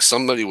 it was like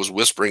somebody was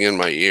whispering in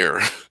my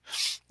ear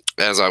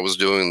as I was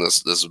doing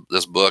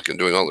this book and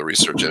doing all the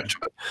research into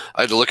it.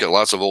 I had to look at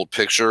lots of old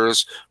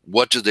pictures.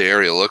 What did the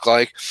area look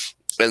like?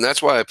 And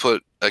that's why I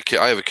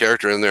have a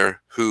character in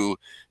there who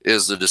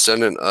is the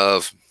descendant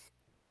of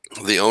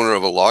the owner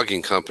of a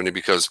logging company,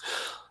 because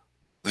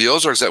the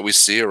Ozarks that we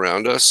see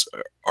around us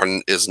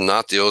is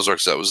not the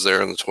Ozarks that was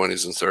there in the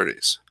 20s and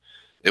 30s.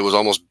 It was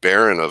almost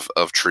barren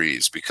of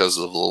trees because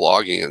of the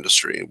logging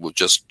industry. It was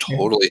just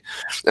totally,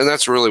 and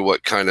that's really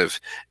what kind of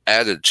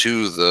added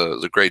to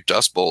the Great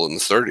Dust Bowl in the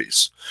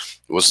 30s,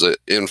 was the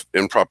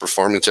improper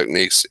farming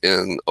techniques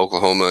in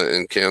Oklahoma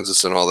and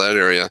Kansas and all that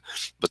area.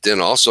 But then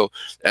also,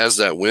 as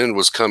that wind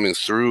was coming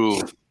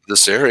through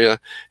this area,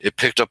 it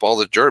picked up all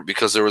the dirt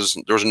because there was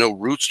no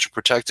roots to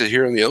protect it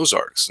here in the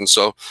Ozarks. And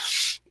so,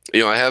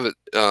 you know, I have it.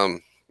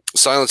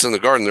 Silence in the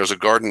Garden. There's a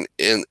garden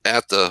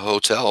at the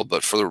hotel,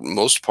 but for the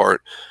most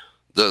part,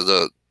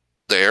 the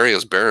area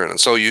is barren, and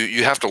so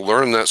you have to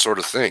learn that sort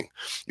of thing.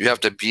 You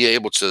have to be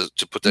able to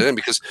put that in,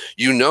 because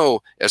you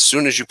know, as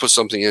soon as you put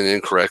something in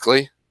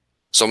incorrectly,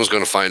 someone's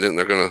going to find it and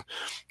they're going to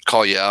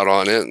call you out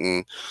on it,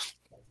 and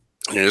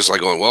you're just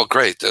like going, well,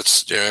 great,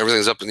 that's, you know,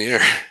 everything's up in the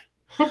air.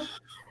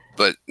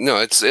 But no,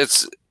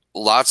 it's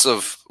lots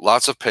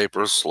of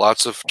papers,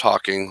 lots of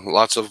talking,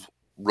 lots of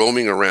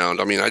roaming around.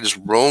 I mean, I just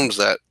roamed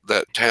that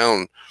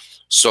town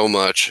so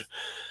much.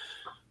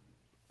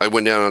 I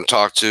went down and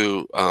talked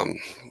to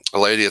a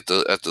lady at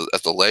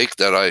the lake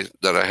that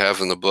I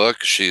have in the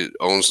book. She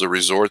owns the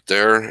resort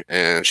there,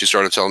 and she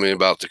started telling me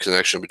about the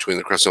connection between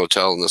the Crescent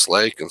Hotel and this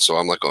lake. And so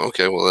I'm like, oh,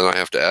 okay, well then I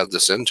have to add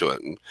this into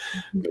it and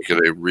make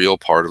it a real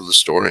part of the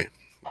story.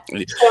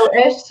 So,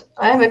 Ash,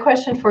 I have a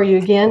question for you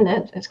again.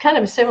 It's kind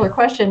of a similar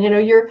question. You know,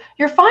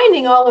 you're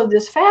finding all of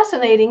this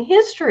fascinating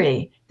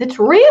history that's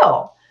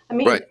real. I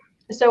mean, right.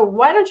 So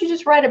why don't you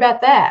just write about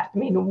that? I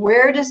mean,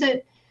 where does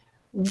it?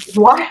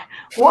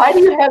 Why do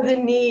you have the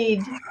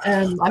need?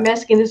 I'm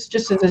asking this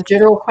just as a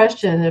general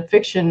question of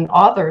fiction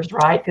authors,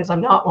 right? Because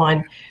I'm not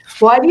one.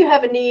 Why do you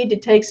have a need to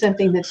take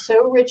something that's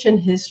so rich in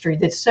history,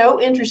 that's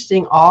so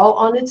interesting all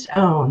on its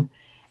own,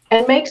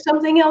 and make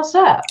something else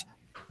up?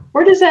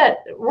 Where does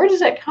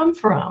that come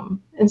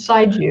from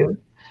inside you?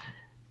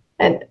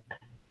 And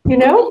you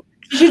know,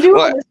 you do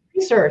all this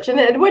research,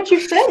 and what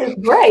you've said is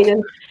great,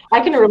 and I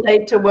can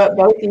relate to what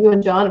both you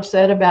and John have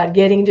said about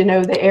getting to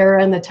know the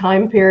era and the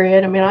time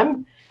period. I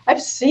mean,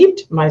 I've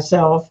seeped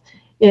myself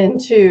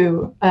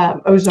into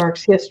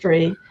Ozark's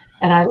history,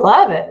 and I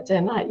love it.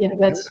 And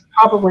that's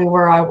probably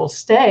where I will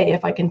stay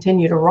if I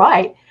continue to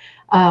write.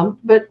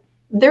 But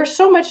there's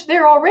so much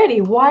there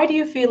already. Why do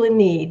you feel a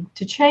need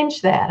to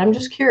change that? I'm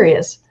just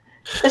curious,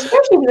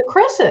 especially with the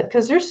Crescent,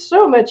 because there's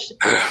so much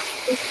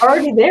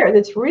already there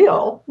that's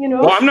real. You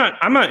know. Well,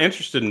 I'm not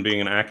interested in being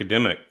an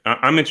academic.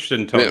 I'm interested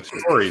in telling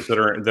stories that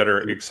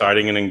are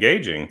exciting and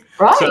engaging.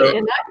 Right, so,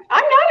 and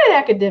I'm not an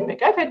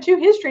academic. I've had 2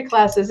 history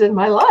classes in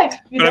my life.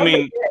 But I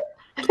mean,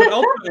 but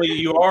ultimately,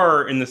 you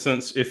are, in the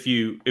sense, if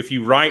you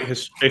write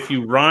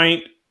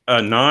a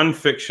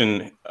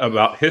nonfiction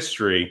about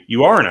history,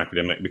 you are an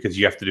academic, because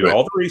you have to do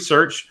all the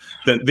research.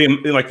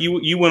 Like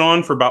you went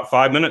on for about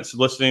 5 minutes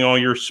listening to all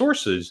your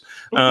sources.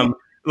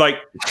 Like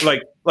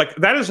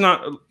that is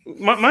not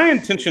my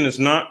intention. Is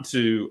not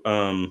to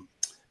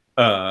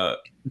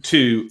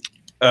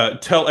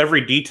tell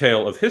every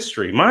detail of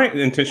history. My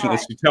intention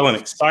is to tell an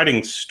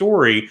exciting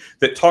story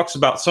that talks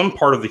about some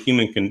part of the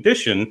human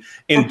condition,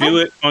 and do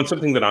it on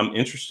something that I'm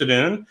interested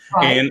in,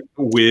 and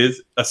with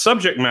a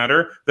subject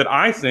matter that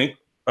I think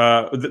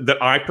that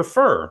I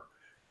prefer.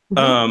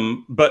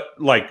 But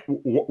like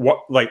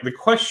the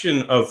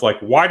question of like,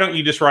 why don't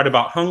you just write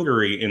about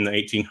Hungary in the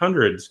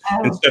 1800s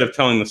instead of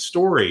telling the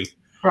story?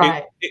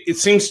 Right. It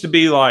seems to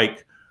be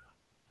like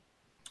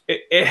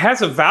it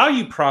has a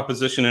value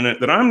proposition in it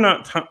that I'm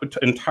not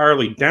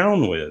entirely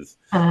down with.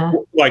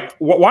 Like,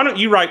 when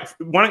you write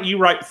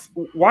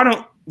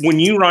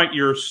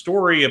your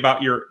story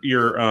about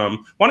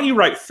why don't you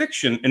write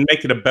fiction and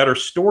make it a better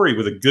story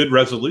with a good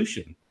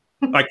resolution?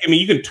 Like, I mean,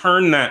 you can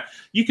turn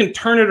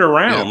it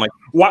around. Yeah. Like,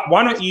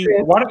 why don't you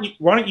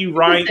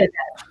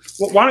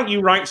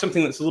write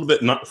something that's a little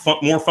bit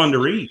more fun to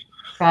read?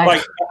 Right.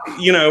 Like,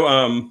 you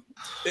know,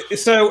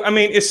 so I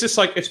mean, it's just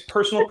like, it's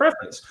personal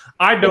preference.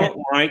 I don't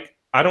like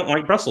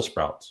Brussels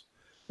sprouts.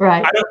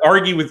 Right. I don't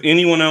argue with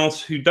anyone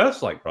else who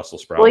does like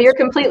Brussels sprouts. Well, you're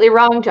completely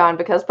wrong, John,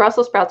 because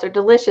Brussels sprouts are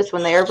delicious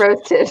when they are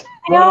roasted.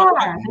 No,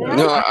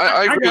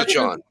 I agree with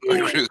John. I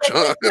agree with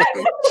John.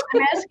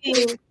 I'm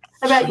asking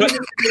about using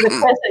the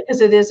Crescent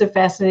because it is a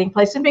fascinating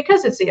place, and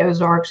because it's the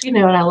Ozarks, you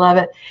know, and I love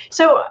it.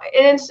 So,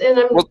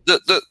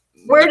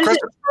 where does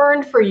it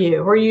turn for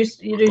you? Where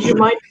does your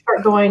mind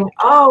start going,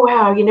 oh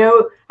wow, you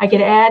know, I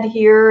could add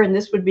here, and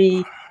this would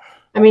be,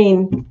 I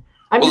mean,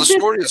 the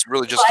story is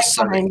really just a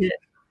setting.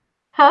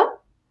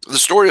 The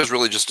story is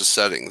really just a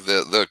setting.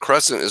 The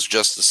Crescent is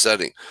just the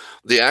setting.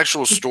 The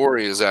actual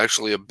story is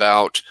actually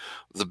about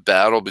the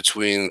battle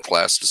between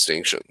class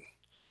distinction.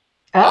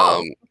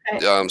 Oh,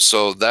 okay.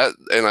 So that,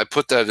 and I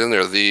put that in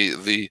there.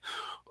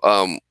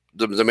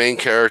 the main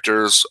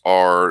characters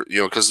are, you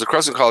know, because the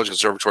Crescent College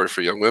Conservatory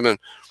for Young Women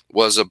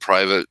was a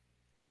private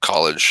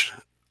college,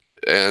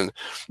 and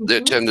they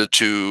attended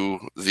to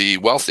the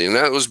wealthy, and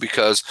that was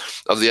because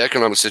of the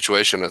economic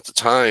situation at the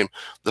time.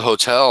 The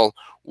hotel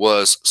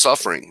was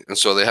suffering, and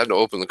so they had to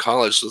open the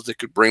college so that they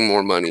could bring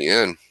more money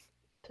in.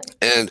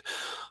 And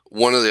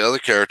one of the other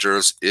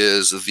characters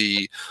is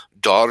the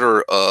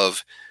daughter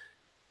of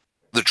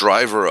the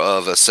driver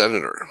of a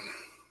senator,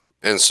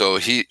 and so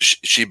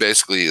she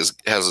basically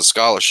has a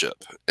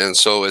scholarship, and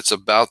so it's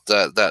about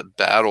that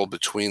battle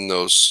between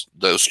those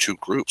two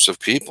groups of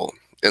people,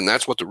 and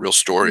that's what the real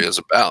story is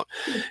about.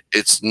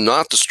 It's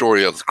not the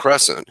story of the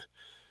Crescent;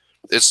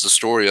 it's the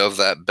story of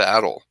that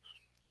battle.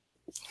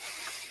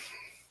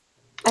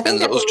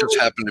 And those just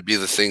happen to be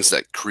the things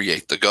that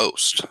create the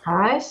ghost.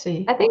 I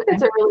see. I think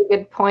that's a really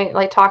good point.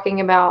 Like, talking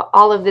about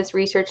all of this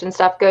research and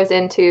stuff goes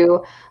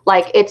into,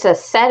 like, it's a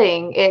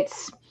setting.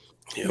 It's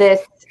this,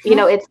 you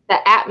know, it's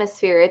the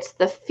atmosphere. It's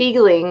the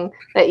feeling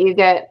that you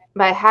get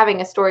by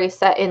having a story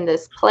set in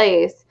this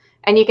place.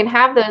 And you can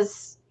have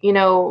those, you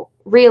know,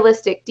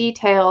 realistic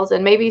details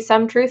and maybe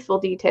some truthful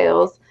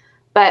details,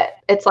 but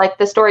it's like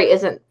the story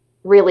isn't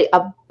really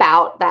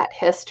about that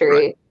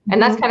history. Right. And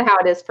that's kind of how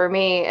it is for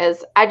me,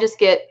 is I just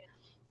get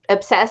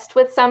obsessed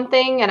with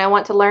something and I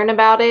want to learn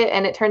about it,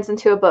 and it turns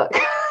into a book.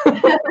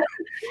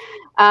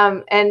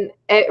 And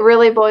it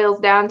really boils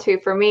down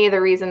to, for me,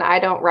 the reason I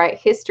don't write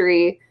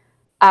history,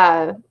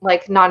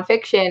 like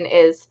nonfiction,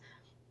 is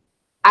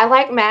I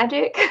like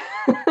magic.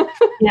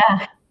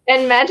 Yeah.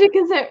 And magic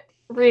isn't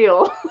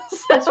real.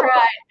 That's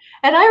right.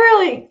 And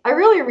I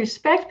really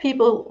respect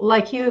people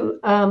like you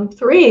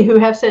three who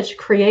have such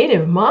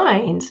creative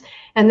minds.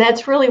 And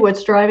that's really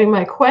what's driving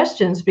my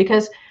questions,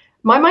 because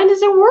my mind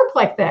doesn't work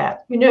like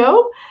that, you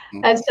know?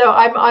 And so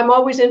I'm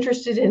always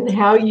interested in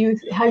how you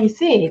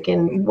think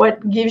and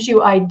what gives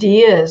you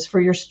ideas for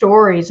your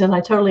stories. And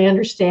I totally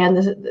understand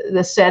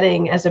the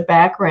setting as a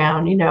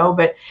background, you know,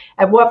 but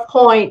at what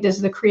point does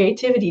the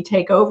creativity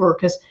take over?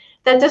 Because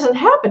that doesn't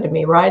happen to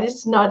me, right?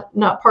 It's not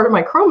part of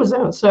my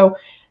chromosome. So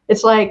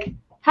it's like,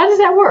 how does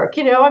that work?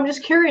 You know, I'm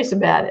just curious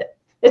about it.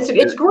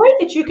 It's great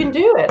that you can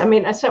do it. I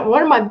mean,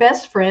 one of my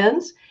best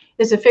friends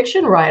is a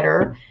fiction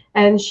writer,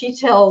 and she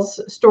tells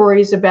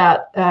stories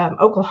about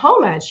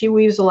Oklahoma, and she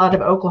weaves a lot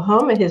of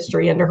Oklahoma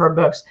history into her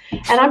books.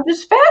 And I'm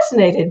just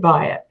fascinated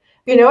by it.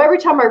 You know, every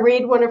time I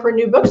read one of her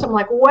new books, I'm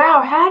like,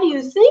 wow, how do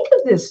you think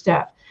of this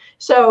stuff?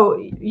 So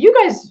you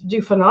guys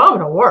do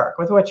phenomenal work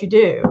with what you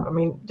do. I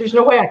mean, there's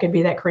no way I could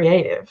be that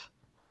creative.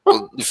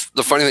 Well,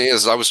 the funny thing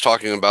is, I was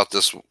talking about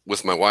this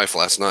with my wife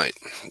last night,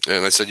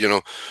 and I said, you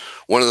know,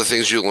 one of the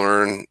things you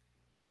learn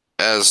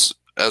as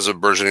a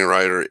burgeoning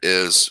writer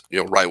is,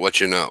 you know, write what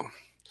you know.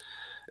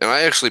 And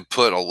I actually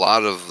put a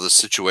lot of the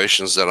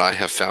situations that I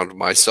have found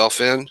myself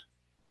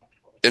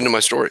into my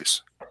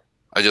stories.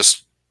 I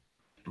just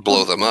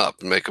blow them up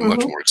and make them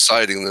much more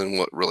exciting than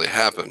what really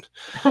happened.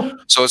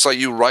 So it's like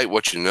you write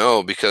what you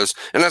know,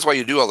 and that's why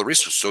you do all the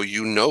research, so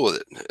you know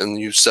it, and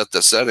you set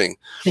the setting,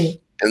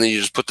 and then you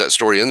just put that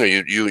story in there.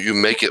 You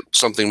make it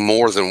something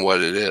more than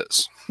what it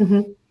is.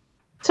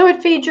 So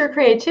it feeds your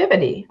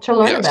creativity to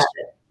learn about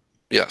it.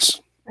 Yes.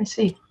 I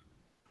see.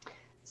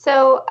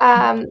 So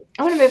I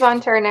want to move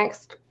on to our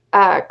next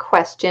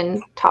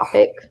question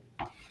topic.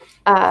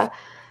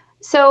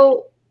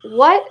 So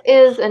what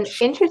is an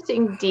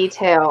interesting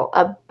detail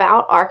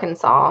about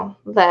Arkansas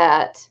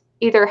that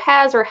either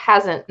has or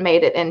hasn't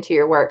made it into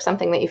your work,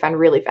 something that you find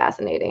really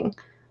fascinating?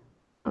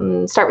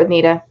 Start with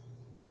Nita.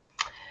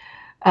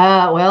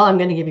 Well, I'm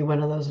going to give you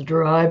one of those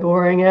dry,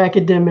 boring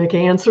academic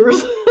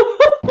answers.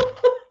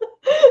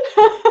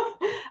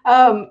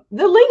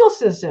 The legal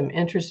system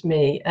interests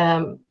me.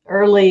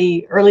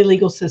 Early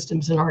legal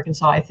systems in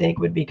Arkansas, I think,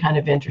 would be kind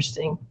of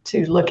interesting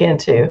to look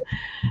into.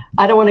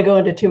 I don't want to go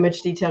into too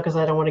much detail because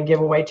I don't want to give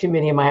away too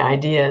many of my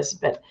ideas,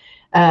 but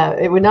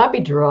it would not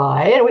be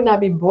dry. It would not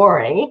be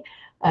boring,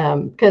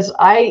 because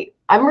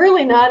I'm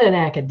really not an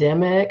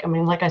academic. I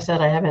mean, like I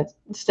said, I haven't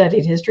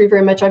studied history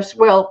very much. I've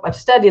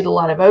studied a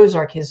lot of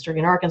Ozark history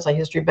and Arkansas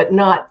history, but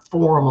not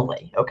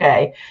formally,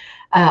 okay?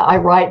 I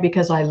write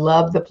because I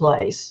love the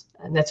place,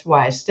 and that's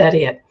why I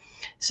study it.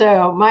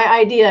 So my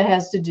idea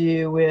has to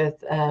do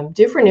with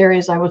different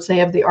areas, I would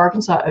say, of the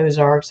Arkansas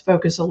Ozarks,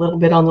 focus a little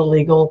bit on the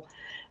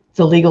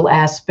legal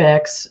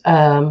aspects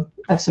of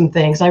some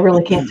things. I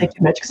really can't say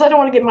too much because I don't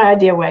want to give my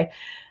idea away.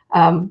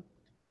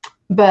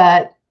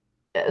 But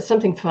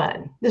something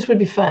fun. This would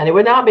be fun. It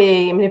would not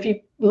be, I mean, if you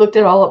looked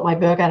at all of my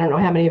book, I don't know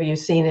how many of you have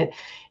seen it.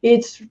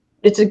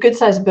 It's a good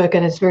sized book,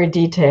 and it's very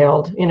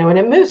detailed, you know, and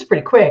it moves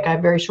pretty quick. I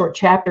have very short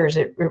chapters.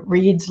 It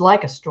reads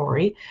like a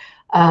story.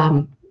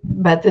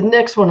 But the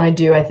next one I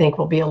do, I think,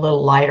 will be a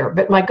little lighter,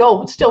 but my goal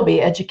would still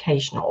be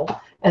educational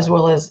as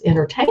well as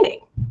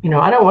entertaining. You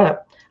know, I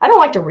don't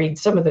like to read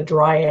some of the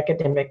dry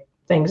academic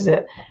things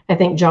that I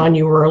think, John,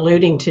 you were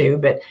alluding to,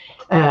 but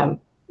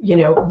you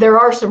know, there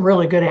are some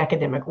really good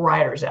academic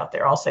writers out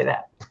there. I'll say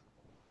that.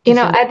 You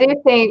know, I do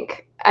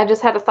think, I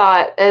just had a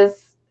thought,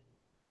 is,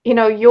 you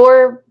know,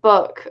 your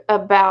book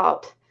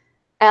about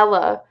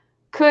Ella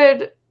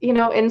could you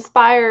know,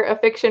 inspire a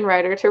fiction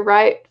writer to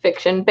write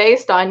fiction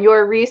based on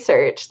your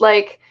research.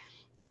 Like,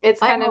 it's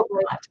kind of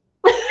like,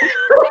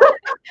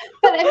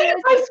 but I mean,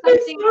 I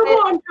spent so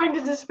long trying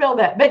to dispel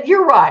that. But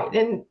you're right,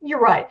 and you're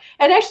right.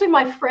 And actually,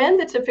 my friend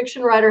that's a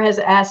fiction writer has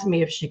asked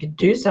me if she could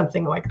do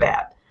something like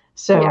that.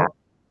 So, yeah.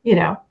 you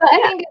know, but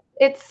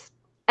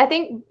I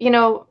think, you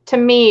know, to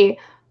me,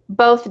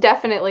 both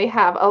definitely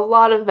have a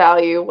lot of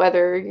value,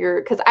 whether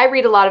you're, because I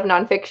read a lot of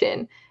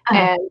nonfiction,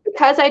 and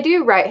because I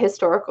do write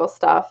historical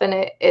stuff, and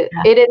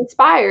it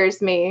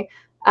inspires me,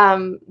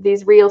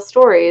 these real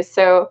stories.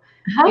 So,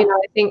 you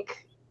know,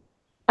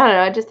 I don't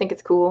know, I just think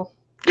it's cool.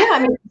 Yeah, I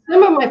mean,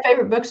 some of my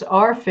favorite books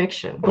are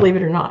fiction, believe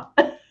it or not.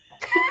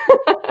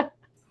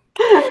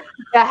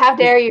 Yeah, how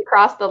dare you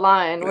cross the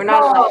line? We're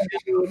not allowed to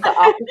do the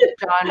opposite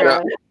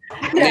genre.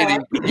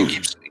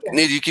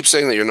 Nita, you keep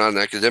saying that you're not an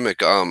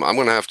academic. I'm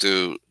going to have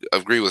to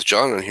agree with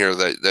John in here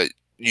that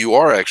you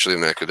are actually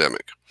an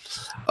academic.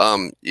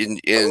 Local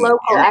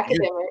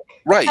academic,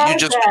 right? You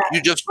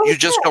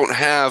just don't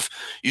have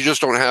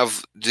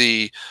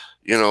the,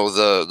 you know,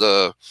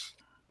 the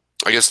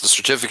I guess the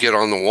certificate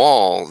on the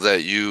wall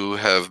that you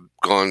have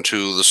gone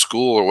to the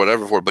school or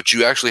whatever for, but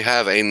you actually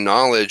have a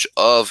knowledge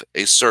of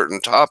a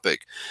certain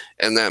topic,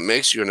 and that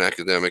makes you an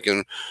academic.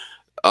 And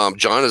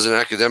John is an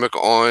academic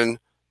on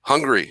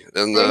Hungary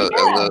and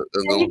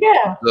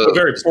the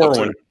very poor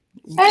one.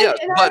 Yeah,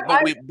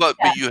 but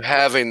you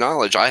have a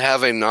knowledge. I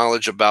have a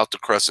knowledge about the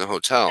Crescent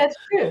Hotel. That's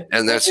true.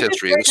 And that's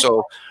history. And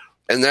so,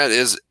 and that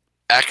is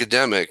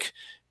academic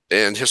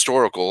and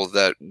historical,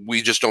 that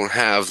we just don't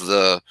have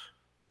the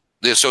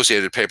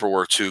associated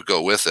paperwork to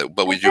go with it,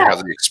 but we do have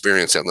the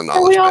experience and the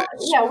knowledge base.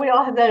 Yeah, we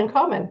all have that in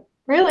common.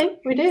 Really,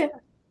 we do.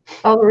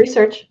 All the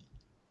research.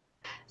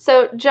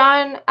 So,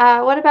 John,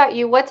 what about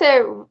you? What's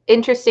an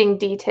interesting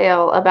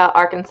detail about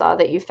Arkansas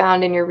that you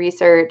found in your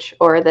research,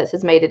 or that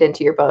has made it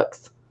into your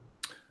books?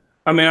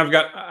 I mean, I've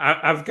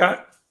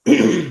got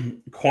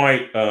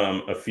quite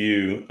a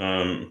few.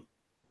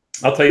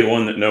 I'll tell you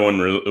one that no one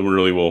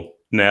really will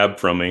nab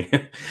from me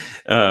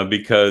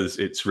because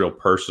it's real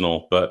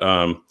personal. But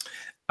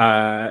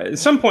at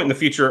some point in the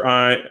future,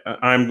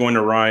 I'm going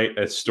to write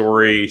a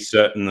story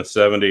set in the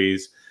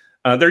 70s.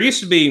 There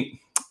used to be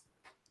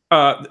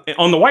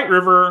on the White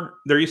River.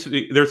 There's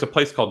a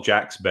place called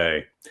Jack's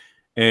Bay,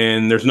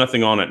 and there's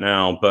nothing on it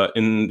now. But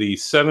in the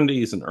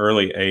 70s and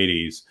early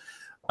 80s,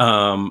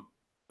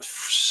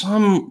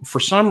 for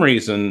some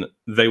reason,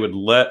 they would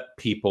let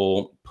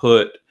people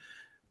put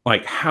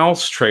like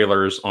house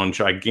trailers on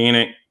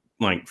gigantic,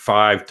 like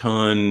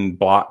 5-ton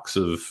blocks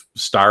of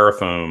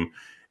styrofoam,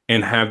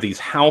 and have these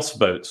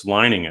houseboats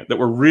lining it that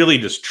were really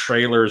just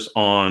trailers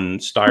on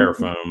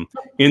styrofoam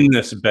in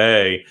this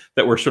bay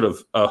that were sort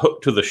of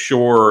hooked to the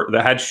shore,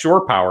 that had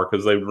shore power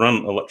because they would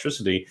run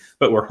electricity,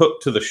 but were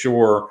hooked to the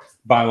shore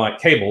by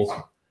like cables.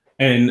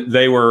 And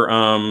they were,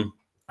 I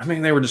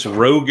mean, they were just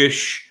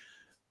roguish,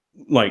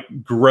 like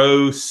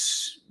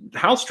gross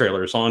house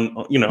trailers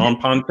on, you know, on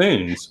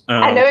pontoons.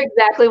 I know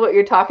exactly what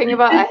you're talking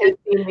about. I have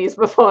seen these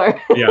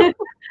before. Yeah.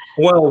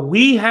 Well,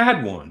 we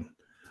had one.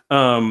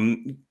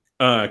 And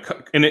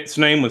its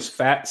name was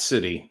Fat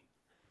City.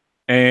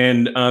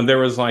 And there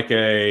was like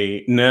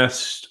a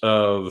nest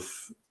of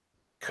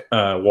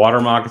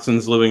water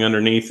moccasins living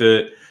underneath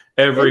it.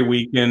 Every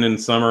weekend in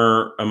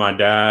summer, my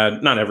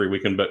dad, not every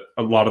weekend, but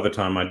a lot of the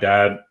time, my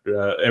dad,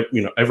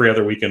 you know, every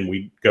other weekend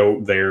we'd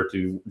go there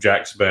to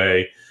Jack's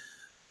Bay.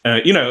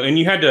 You know, and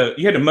you had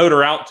to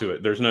motor out to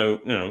it. There's no,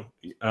 you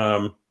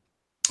know,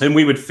 and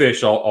we would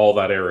fish all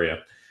that area.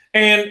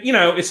 And, you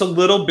know, it's a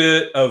little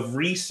bit of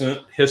recent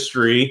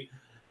history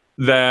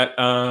that,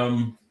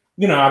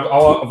 you know,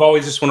 I've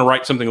always just want to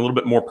write something a little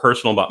bit more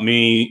personal about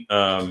me,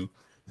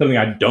 something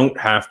I don't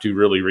have to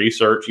really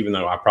research, even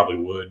though I probably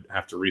would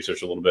have to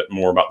research a little bit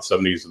more about the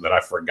 70s that I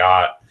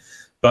forgot.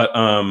 But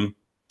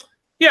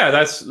yeah,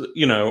 that's,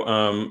 you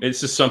know, it's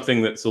just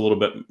something that's a little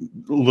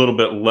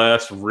bit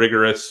less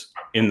rigorous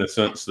in the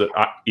sense that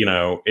you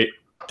know, it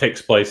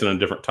takes place in a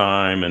different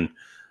time, and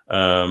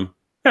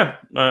yeah,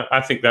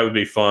 I think that would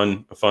be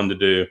fun to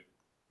do.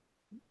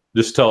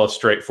 Just tell a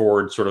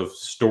straightforward sort of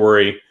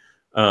story,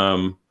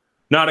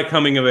 not a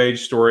coming of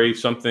age story,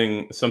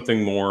 something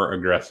more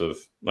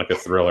aggressive, like a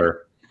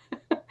thriller.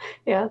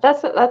 Yeah,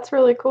 that's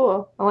really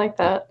cool. I like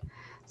that.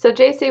 So,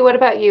 JC, what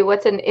about you?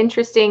 What's an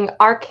interesting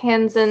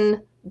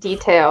Arkansan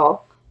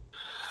detail?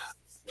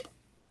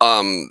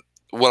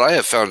 What I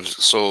have found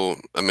so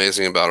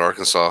amazing about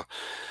Arkansas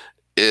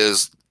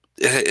is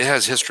it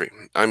has history.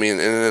 I mean,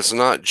 and it's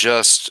not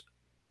the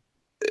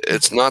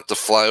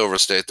flyover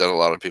state that a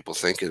lot of people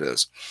think it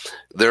is.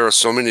 There are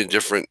so many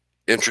different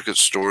intricate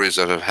stories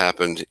that have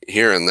happened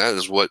here, and that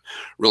is what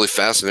really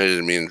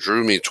fascinated me and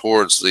drew me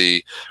towards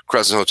the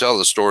Crescent Hotel,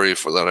 the story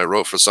that I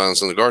wrote for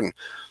Silence in the Garden.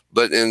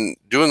 But in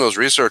doing those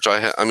research,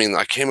 I mean,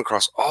 I came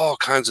across all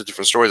kinds of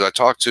different stories. I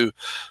talked to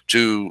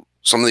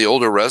some of the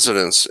older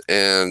residents,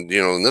 and,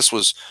 you know, and this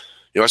was,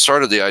 you know, I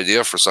started the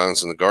idea for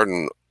Silence in the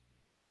Garden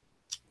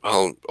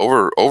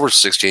over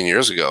 16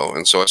 years ago.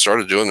 And so I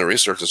started doing the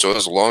research. And so it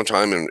was a long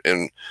time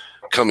in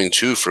coming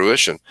to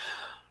fruition.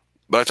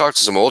 But I talked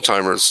to some old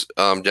timers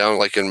down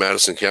like in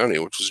Madison County,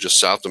 which was just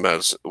south of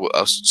Madison,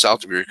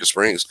 south of Eureka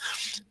Springs,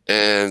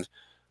 and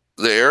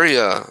the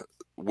area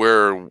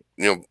where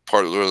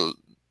part of the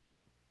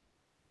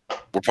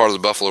where part of the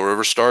Buffalo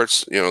River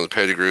starts, the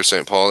Pettigrew,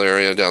 St. Paul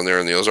area down there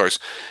in the Ozarks.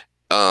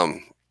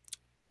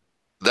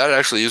 That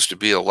actually used to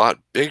be a lot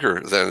bigger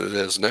than it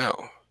is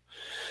now.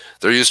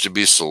 There used to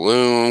be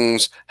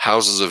saloons,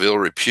 houses of ill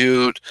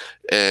repute,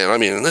 and I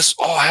mean, and this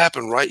all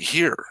happened right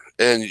here.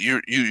 And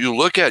you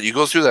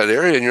go through that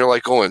area, and you're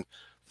like going,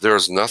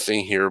 there's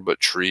nothing here but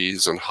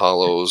trees and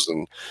hollows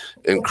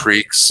and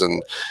creeks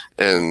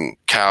and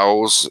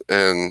cows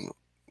and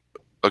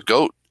a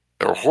goat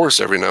or a horse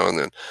every now and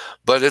then.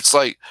 But it's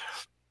like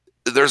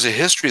there's a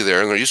history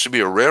there, and there used to be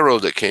a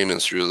railroad that came in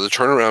through. The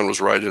turnaround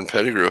was right in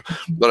Pettigrew.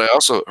 But I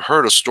also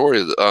heard a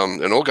story.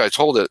 An old guy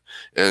told it,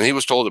 and he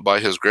was told it by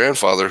his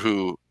grandfather,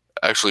 who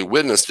actually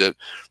witnessed it.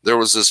 There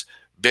was this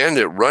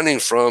bandit running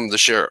from the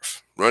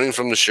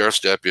sheriff's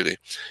deputy,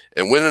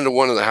 and went into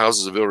one of the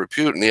houses of ill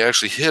repute, and he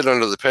actually hid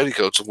under the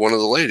petticoats of one of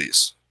the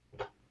ladies.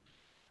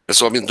 And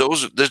so, I mean,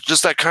 there's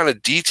just that kind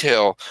of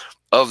detail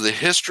of the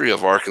history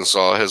of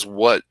Arkansas has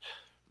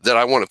that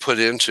I want to put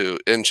into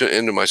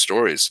my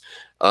stories.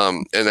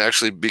 And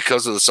actually,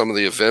 because of some of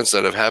the events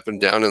that have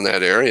happened down in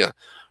that area,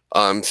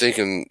 I'm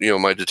thinking,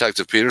 my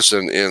Detective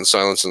Peterson in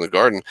Silence in the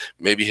Garden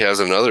maybe has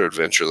another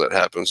adventure that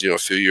happens, a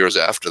few years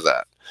after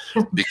that.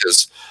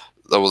 Because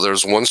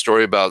there's one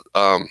story about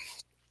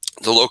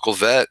the local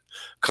vet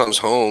comes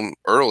home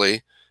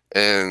early,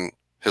 and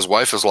his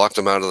wife has locked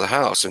him out of the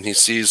house, and he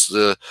sees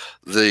the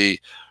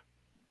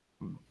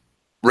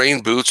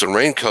rain boots and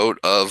raincoat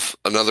of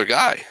another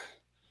guy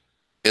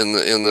in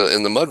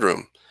the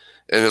mudroom.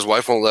 And his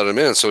wife won't let him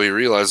in, so he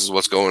realizes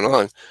what's going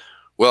on.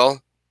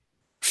 Well,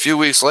 a few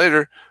weeks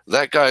later,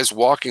 that guy's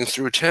walking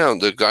through town.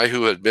 The guy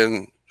who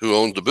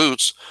owned the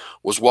boots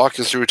was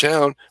walking through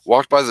town,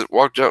 walked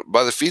out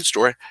by the feed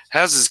store,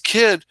 has his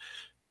kid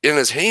in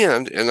his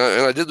hand, and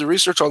I did the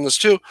research on this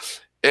too,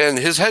 and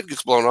his head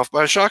gets blown off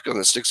by a shotgun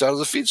that sticks out of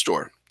the feed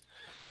store.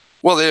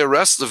 Well, they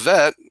arrest the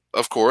vet,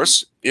 of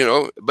course,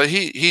 but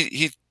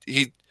he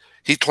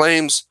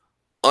claims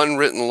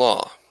unwritten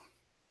law,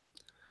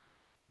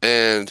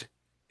 and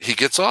he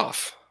gets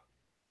off.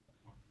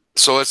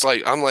 So it's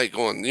like, I'm like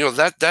going,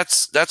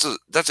 that's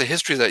a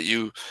history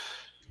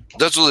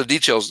those are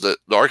the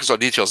Arkansas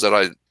details that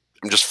I'm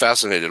just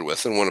fascinated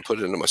with and want to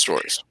put into my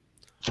stories.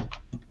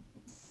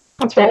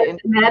 That's right.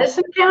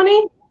 Madison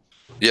County?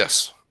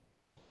 Yes.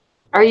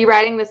 Are you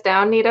writing this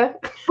down, Nita?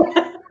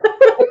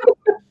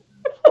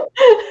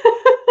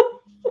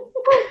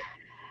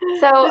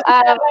 So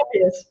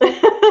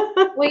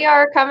we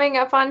are coming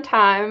up on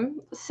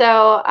time.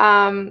 So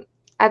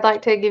I'd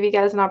like to give you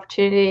guys an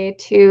opportunity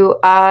to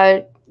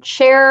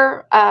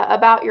share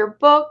about your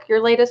book, your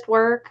latest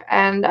work,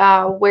 and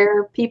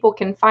where people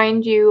can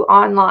find you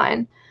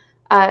online.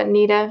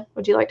 Nita,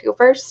 would you like to go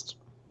first?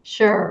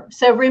 Sure.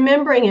 So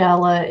Remembering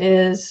Ella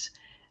is,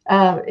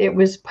 it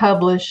was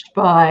published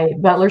by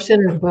Butler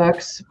Center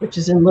Books, which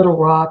is in Little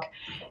Rock,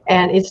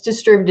 and it's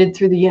distributed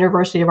through the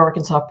University of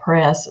Arkansas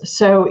Press.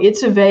 So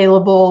it's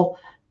available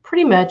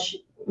pretty much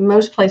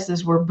most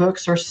places where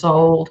books are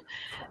sold.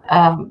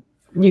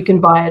 You can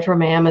buy it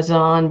from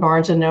Amazon,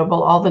 Barnes &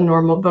 Noble, all the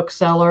normal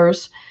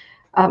booksellers.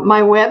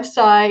 My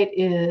website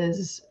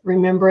is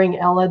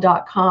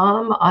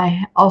rememberingella.com.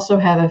 I also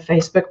have a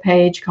Facebook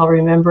page called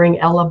Remembering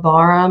Ella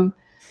Barham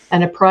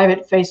and a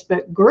private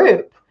Facebook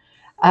group.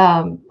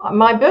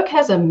 My book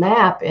has a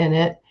map in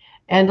it,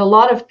 and a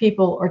lot of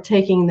people are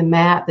taking the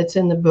map that's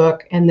in the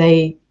book, and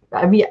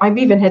I've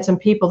even had some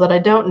people that I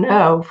don't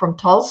know from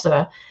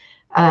Tulsa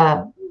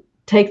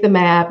take the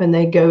map, and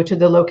they go to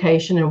the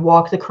location and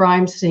walk the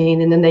crime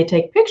scene, and then they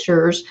take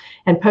pictures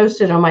and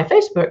post it on my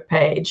Facebook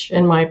page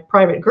in my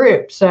private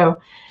group. So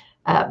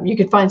you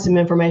can find some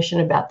information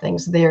about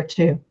things there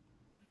too.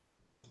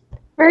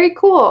 Very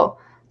cool.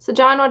 So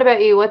John, what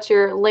about you? What's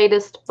your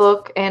latest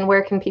book, and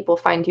where can people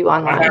find you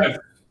online? I have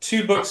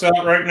 2 books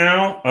out right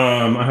now.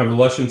 I have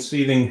Lush and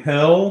Seething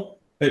Hell.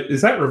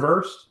 Is that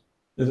reversed?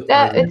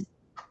 It's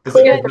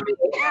clear to me.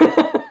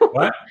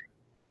 What?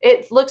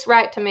 It looks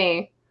right to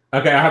me.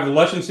 Okay, I have The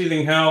Lush and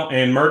Seething Hell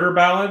and Murder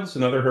Ballads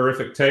and Other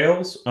Horrific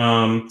Tales.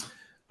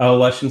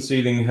 Lush and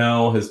Seething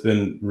Hell has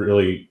been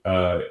really,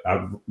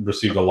 I've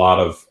received a lot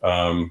of,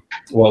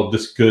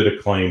 just good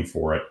acclaim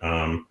for it.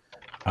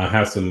 I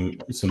have some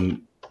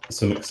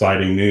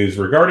exciting news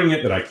regarding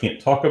it that I can't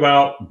talk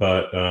about,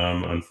 but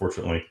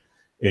unfortunately,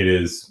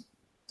 this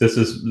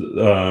is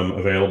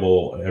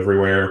available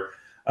everywhere.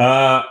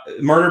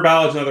 Murder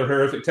Ballads and Other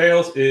Horrific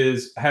Tales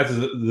has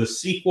the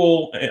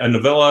sequel, a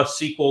novella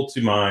sequel to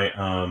my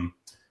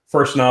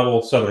first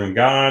novel, Southern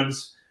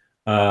Gods,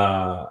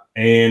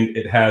 and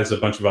it has a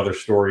bunch of other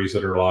stories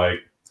that are like,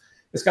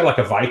 it's got like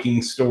a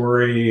Viking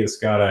story. It's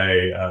got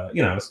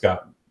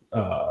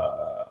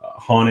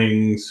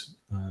hauntings,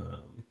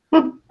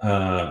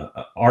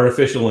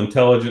 artificial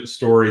intelligence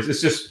stories.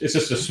 It's just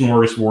a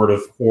smorgasbord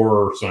of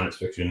horror, science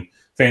fiction,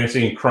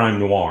 fantasy, and crime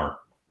noir.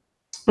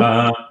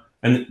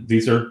 and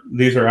these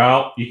are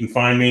out. You can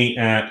find me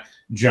at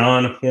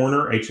John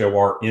Hornor,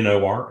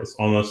 Hornor. It's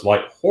almost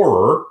like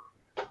horror,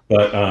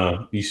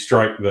 but you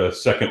strike the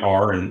second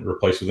R and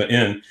replace with an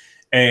N.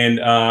 And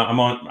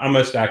I'm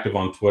most active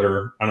on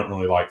Twitter. I don't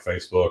really like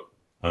Facebook.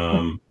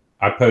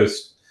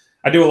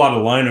 I do a lot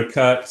of lino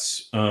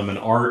cuts and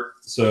art.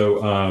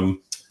 So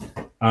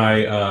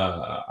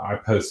I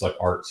post like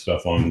art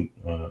stuff on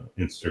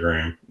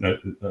Instagram.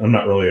 I'm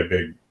not really a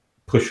big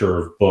pusher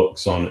of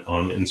books on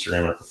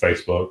Instagram or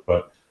Facebook,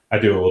 but I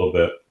do a little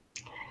bit.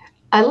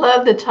 I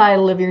love the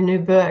title of your new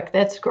book.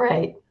 That's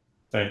great.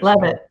 Thanks.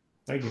 Love it.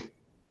 Thank you.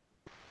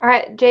 All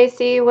right,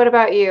 JC, what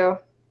about you?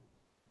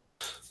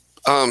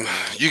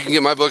 You can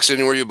get my books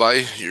anywhere you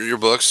buy your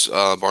books,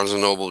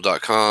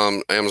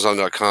 barnesandnoble.com,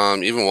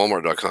 amazon.com, even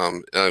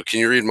walmart.com. Can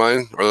you read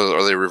mine, or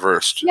are they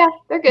reversed? Yeah,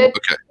 they're good.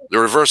 Okay,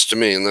 they're reversed to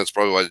me, and that's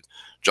probably why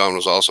John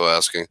was also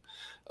asking.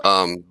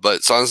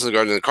 But Silence in the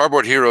Garden, the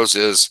Cardboard Heroes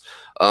is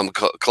a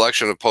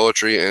collection of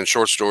poetry and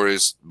short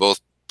stories, both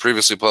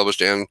previously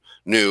published and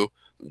new,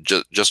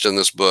 just in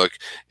this book.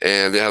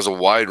 And it has a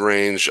wide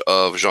range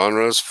of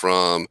genres,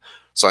 from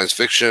science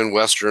fiction,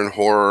 Western,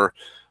 horror,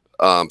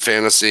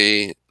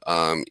 fantasy,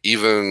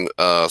 even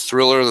a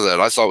thriller that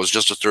I thought was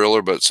just a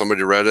thriller, but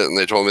somebody read it and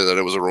they told me that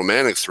it was a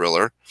romantic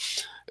thriller.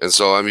 And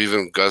so I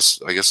guess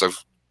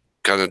I've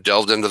kind of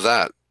delved into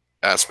that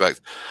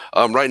aspect.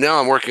 Right now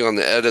I'm working on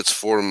the edits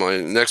for my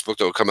next book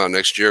that will come out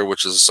next year,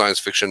 which is a science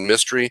fiction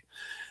mystery.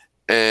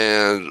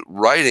 And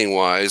writing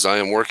wise, I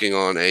am working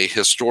on a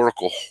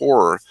historical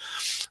horror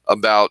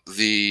about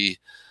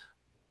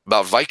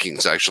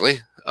Vikings,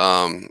 actually,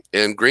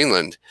 in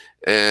Greenland.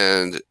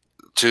 And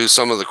to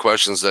some of the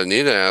questions that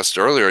Nita asked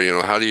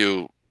earlier, how do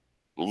you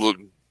look,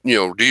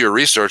 do your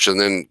research and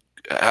then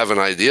have an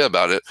idea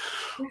about it?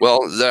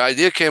 Well, the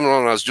idea came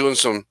along when I was doing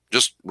some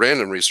just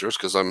random research,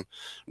 because I'm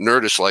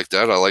nerdish like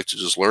that. I like to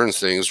just learn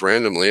things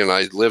randomly, and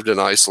I lived in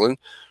Iceland,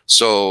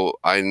 so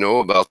I know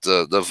about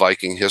the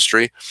Viking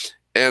history.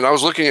 And I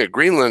was looking at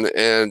Greenland,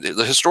 and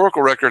the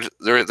historical record,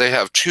 they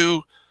have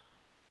 2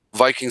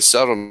 Viking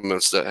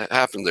settlements that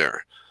happened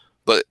there,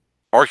 but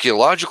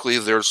archaeologically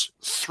there's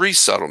 3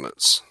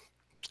 settlements.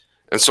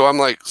 And so I'm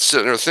like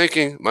sitting there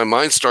thinking, my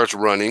mind starts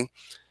running,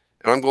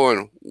 and I'm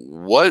going,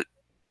 what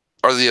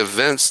are the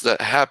events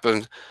that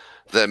happened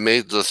that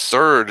made the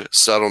 3rd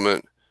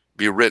settlement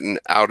be written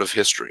out of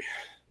history?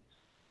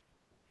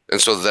 And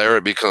so there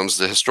it becomes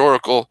the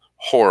historical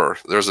horror.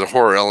 There's a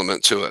horror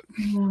element to it.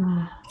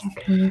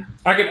 Okay.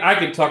 I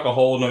could talk a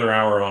whole another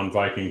hour on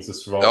Vikings.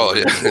 Oh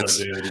yeah, and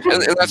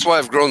that's why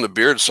I've grown the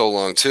beard so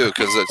long too,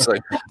 because it's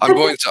like I'm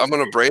going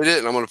to braid it,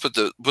 and I'm going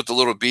to put the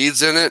little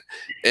beads in it,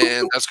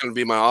 and that's going to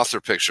be my author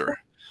picture.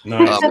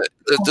 Nice.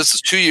 This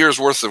is 2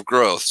 years worth of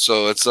growth,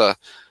 so it's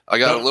I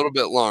got a little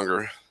bit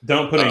longer.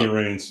 Don't put any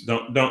runes.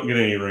 Don't get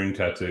any rune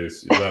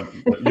tattoos.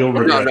 You'll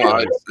regret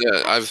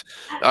it.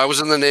 I was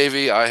in the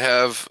Navy. I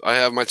have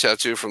my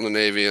tattoo from the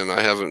Navy, and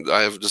I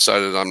have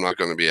decided I'm not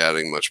going to be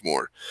adding much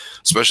more,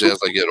 especially as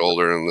I get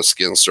older and the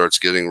skin starts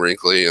getting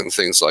wrinkly and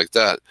things like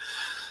that.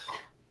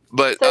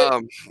 But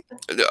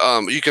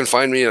you can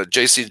find me at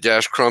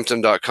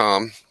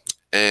jc-crumpton.com.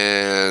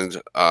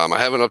 And I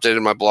haven't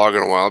updated my blog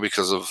in a while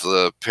because of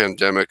the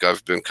pandemic.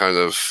 I've been kind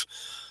of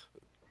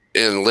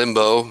in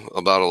limbo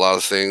about a lot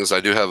of things. I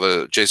do have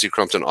a JC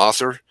Crumpton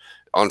author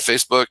on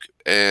Facebook,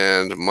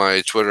 and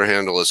my Twitter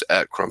handle is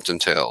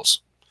 @CrumptonTales.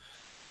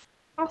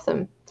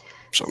 Awesome.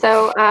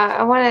 So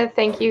I want to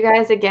thank you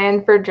guys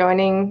again for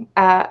joining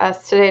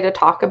us today to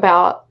talk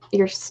about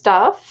your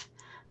stuff.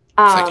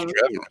 Thank you for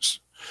having us.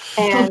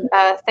 And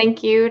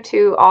thank you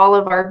to all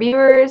of our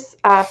viewers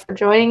for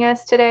joining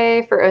us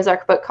today for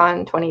Ozark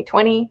BookCon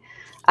 2020.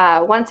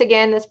 Once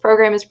again, this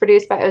program is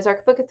produced by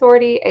Ozark Book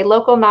Authority, a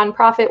local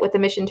nonprofit with a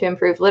mission to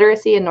improve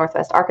literacy in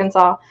Northwest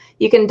Arkansas.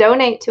 You can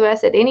donate to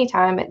us at any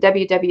time at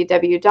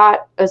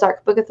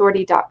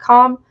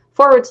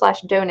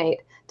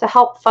www.ozarkbookauthority.com/donate to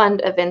help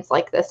fund events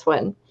like this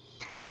one.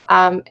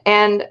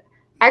 And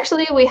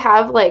actually, we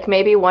have like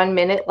maybe 1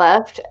 minute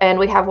left, and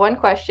we have one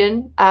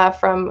question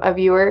from a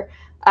viewer.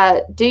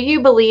 Do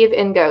you believe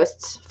in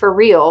ghosts for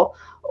real,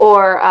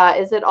 or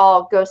is it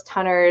all ghost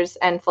hunters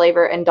and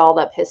flavor and dolled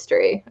up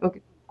history?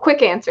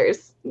 Quick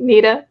answers.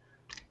 Nita?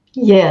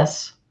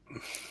 Yes.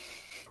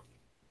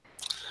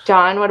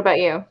 John, what about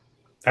you?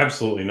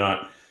 Absolutely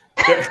not.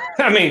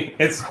 I mean,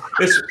 it's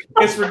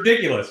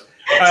ridiculous.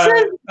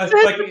 Like a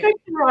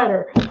fiction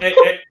writer.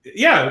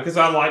 Yeah, because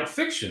I like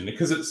fiction,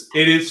 because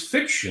it is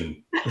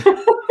fiction.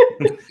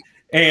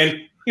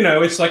 And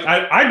it's like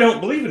I don't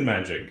believe in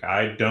magic.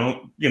 I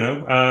don't,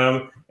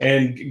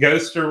 and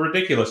ghosts are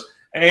ridiculous.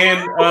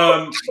 And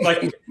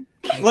like,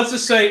 let's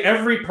just say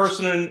every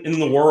person in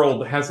the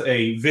world has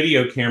a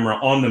video camera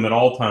on them at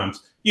all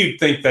times. You'd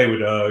think they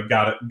would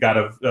got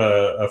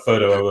a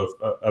photo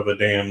of a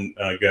damn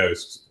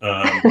ghost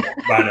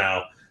by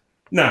now.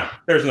 No,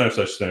 there's no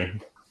such thing.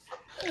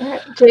 All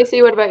right.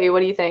 JC, what about you?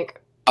 What do you think?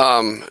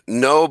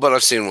 No, but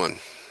I've seen one.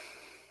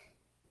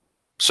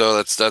 So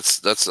that's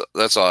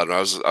odd. I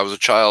was a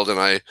child, and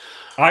I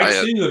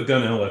too have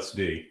done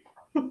LSD.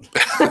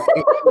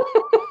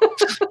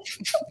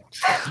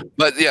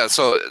 But yeah,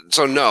 so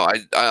no,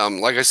 I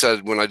like I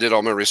said, when I did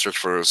all my research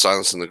for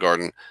Silence in the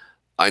Garden,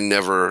 I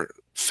never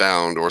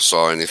found or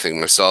saw anything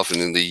myself.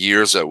 And in the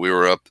years that we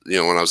were up, you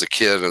know, when I was a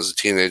kid and as a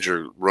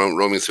teenager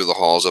roaming through the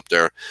halls up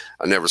there,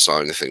 I never saw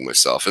anything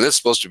myself. And it's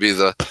supposed to be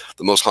the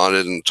most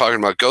haunted. And talking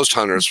about ghost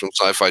hunters from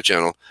Sci-Fi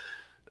Channel,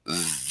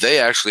 they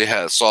actually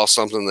saw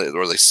something that,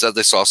 or they said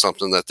they saw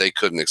something that they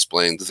couldn't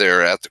explain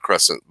there at the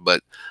Crescent,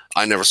 but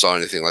I never saw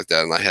anything like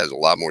that. And I had a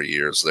lot more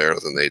years there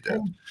than they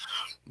did.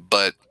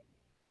 But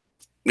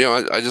you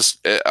know,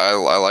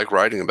 I like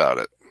writing about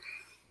it.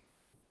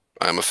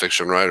 I'm a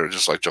fiction writer,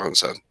 just like John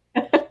said.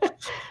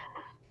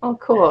 Oh,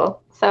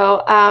 cool.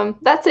 So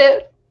that's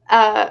it.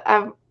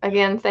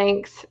 Again,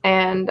 thanks.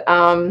 And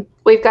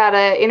we've got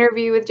an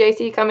interview with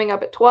JC coming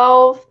up at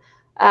 12.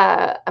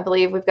 I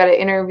believe we've got an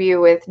interview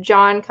with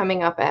John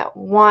coming up at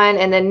 1.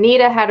 And then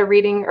Nita had a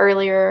reading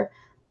earlier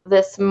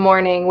this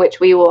morning, which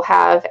we will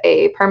have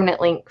a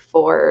permanent link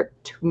for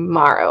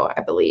tomorrow,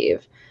 I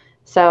believe.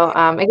 So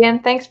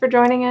again, thanks for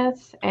joining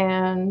us.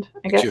 And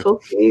I guess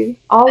we'll see you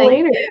all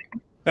later.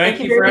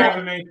 Thank you for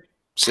having me.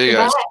 See you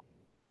guys.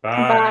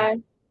 Bye.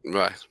 Bye.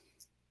 Bye.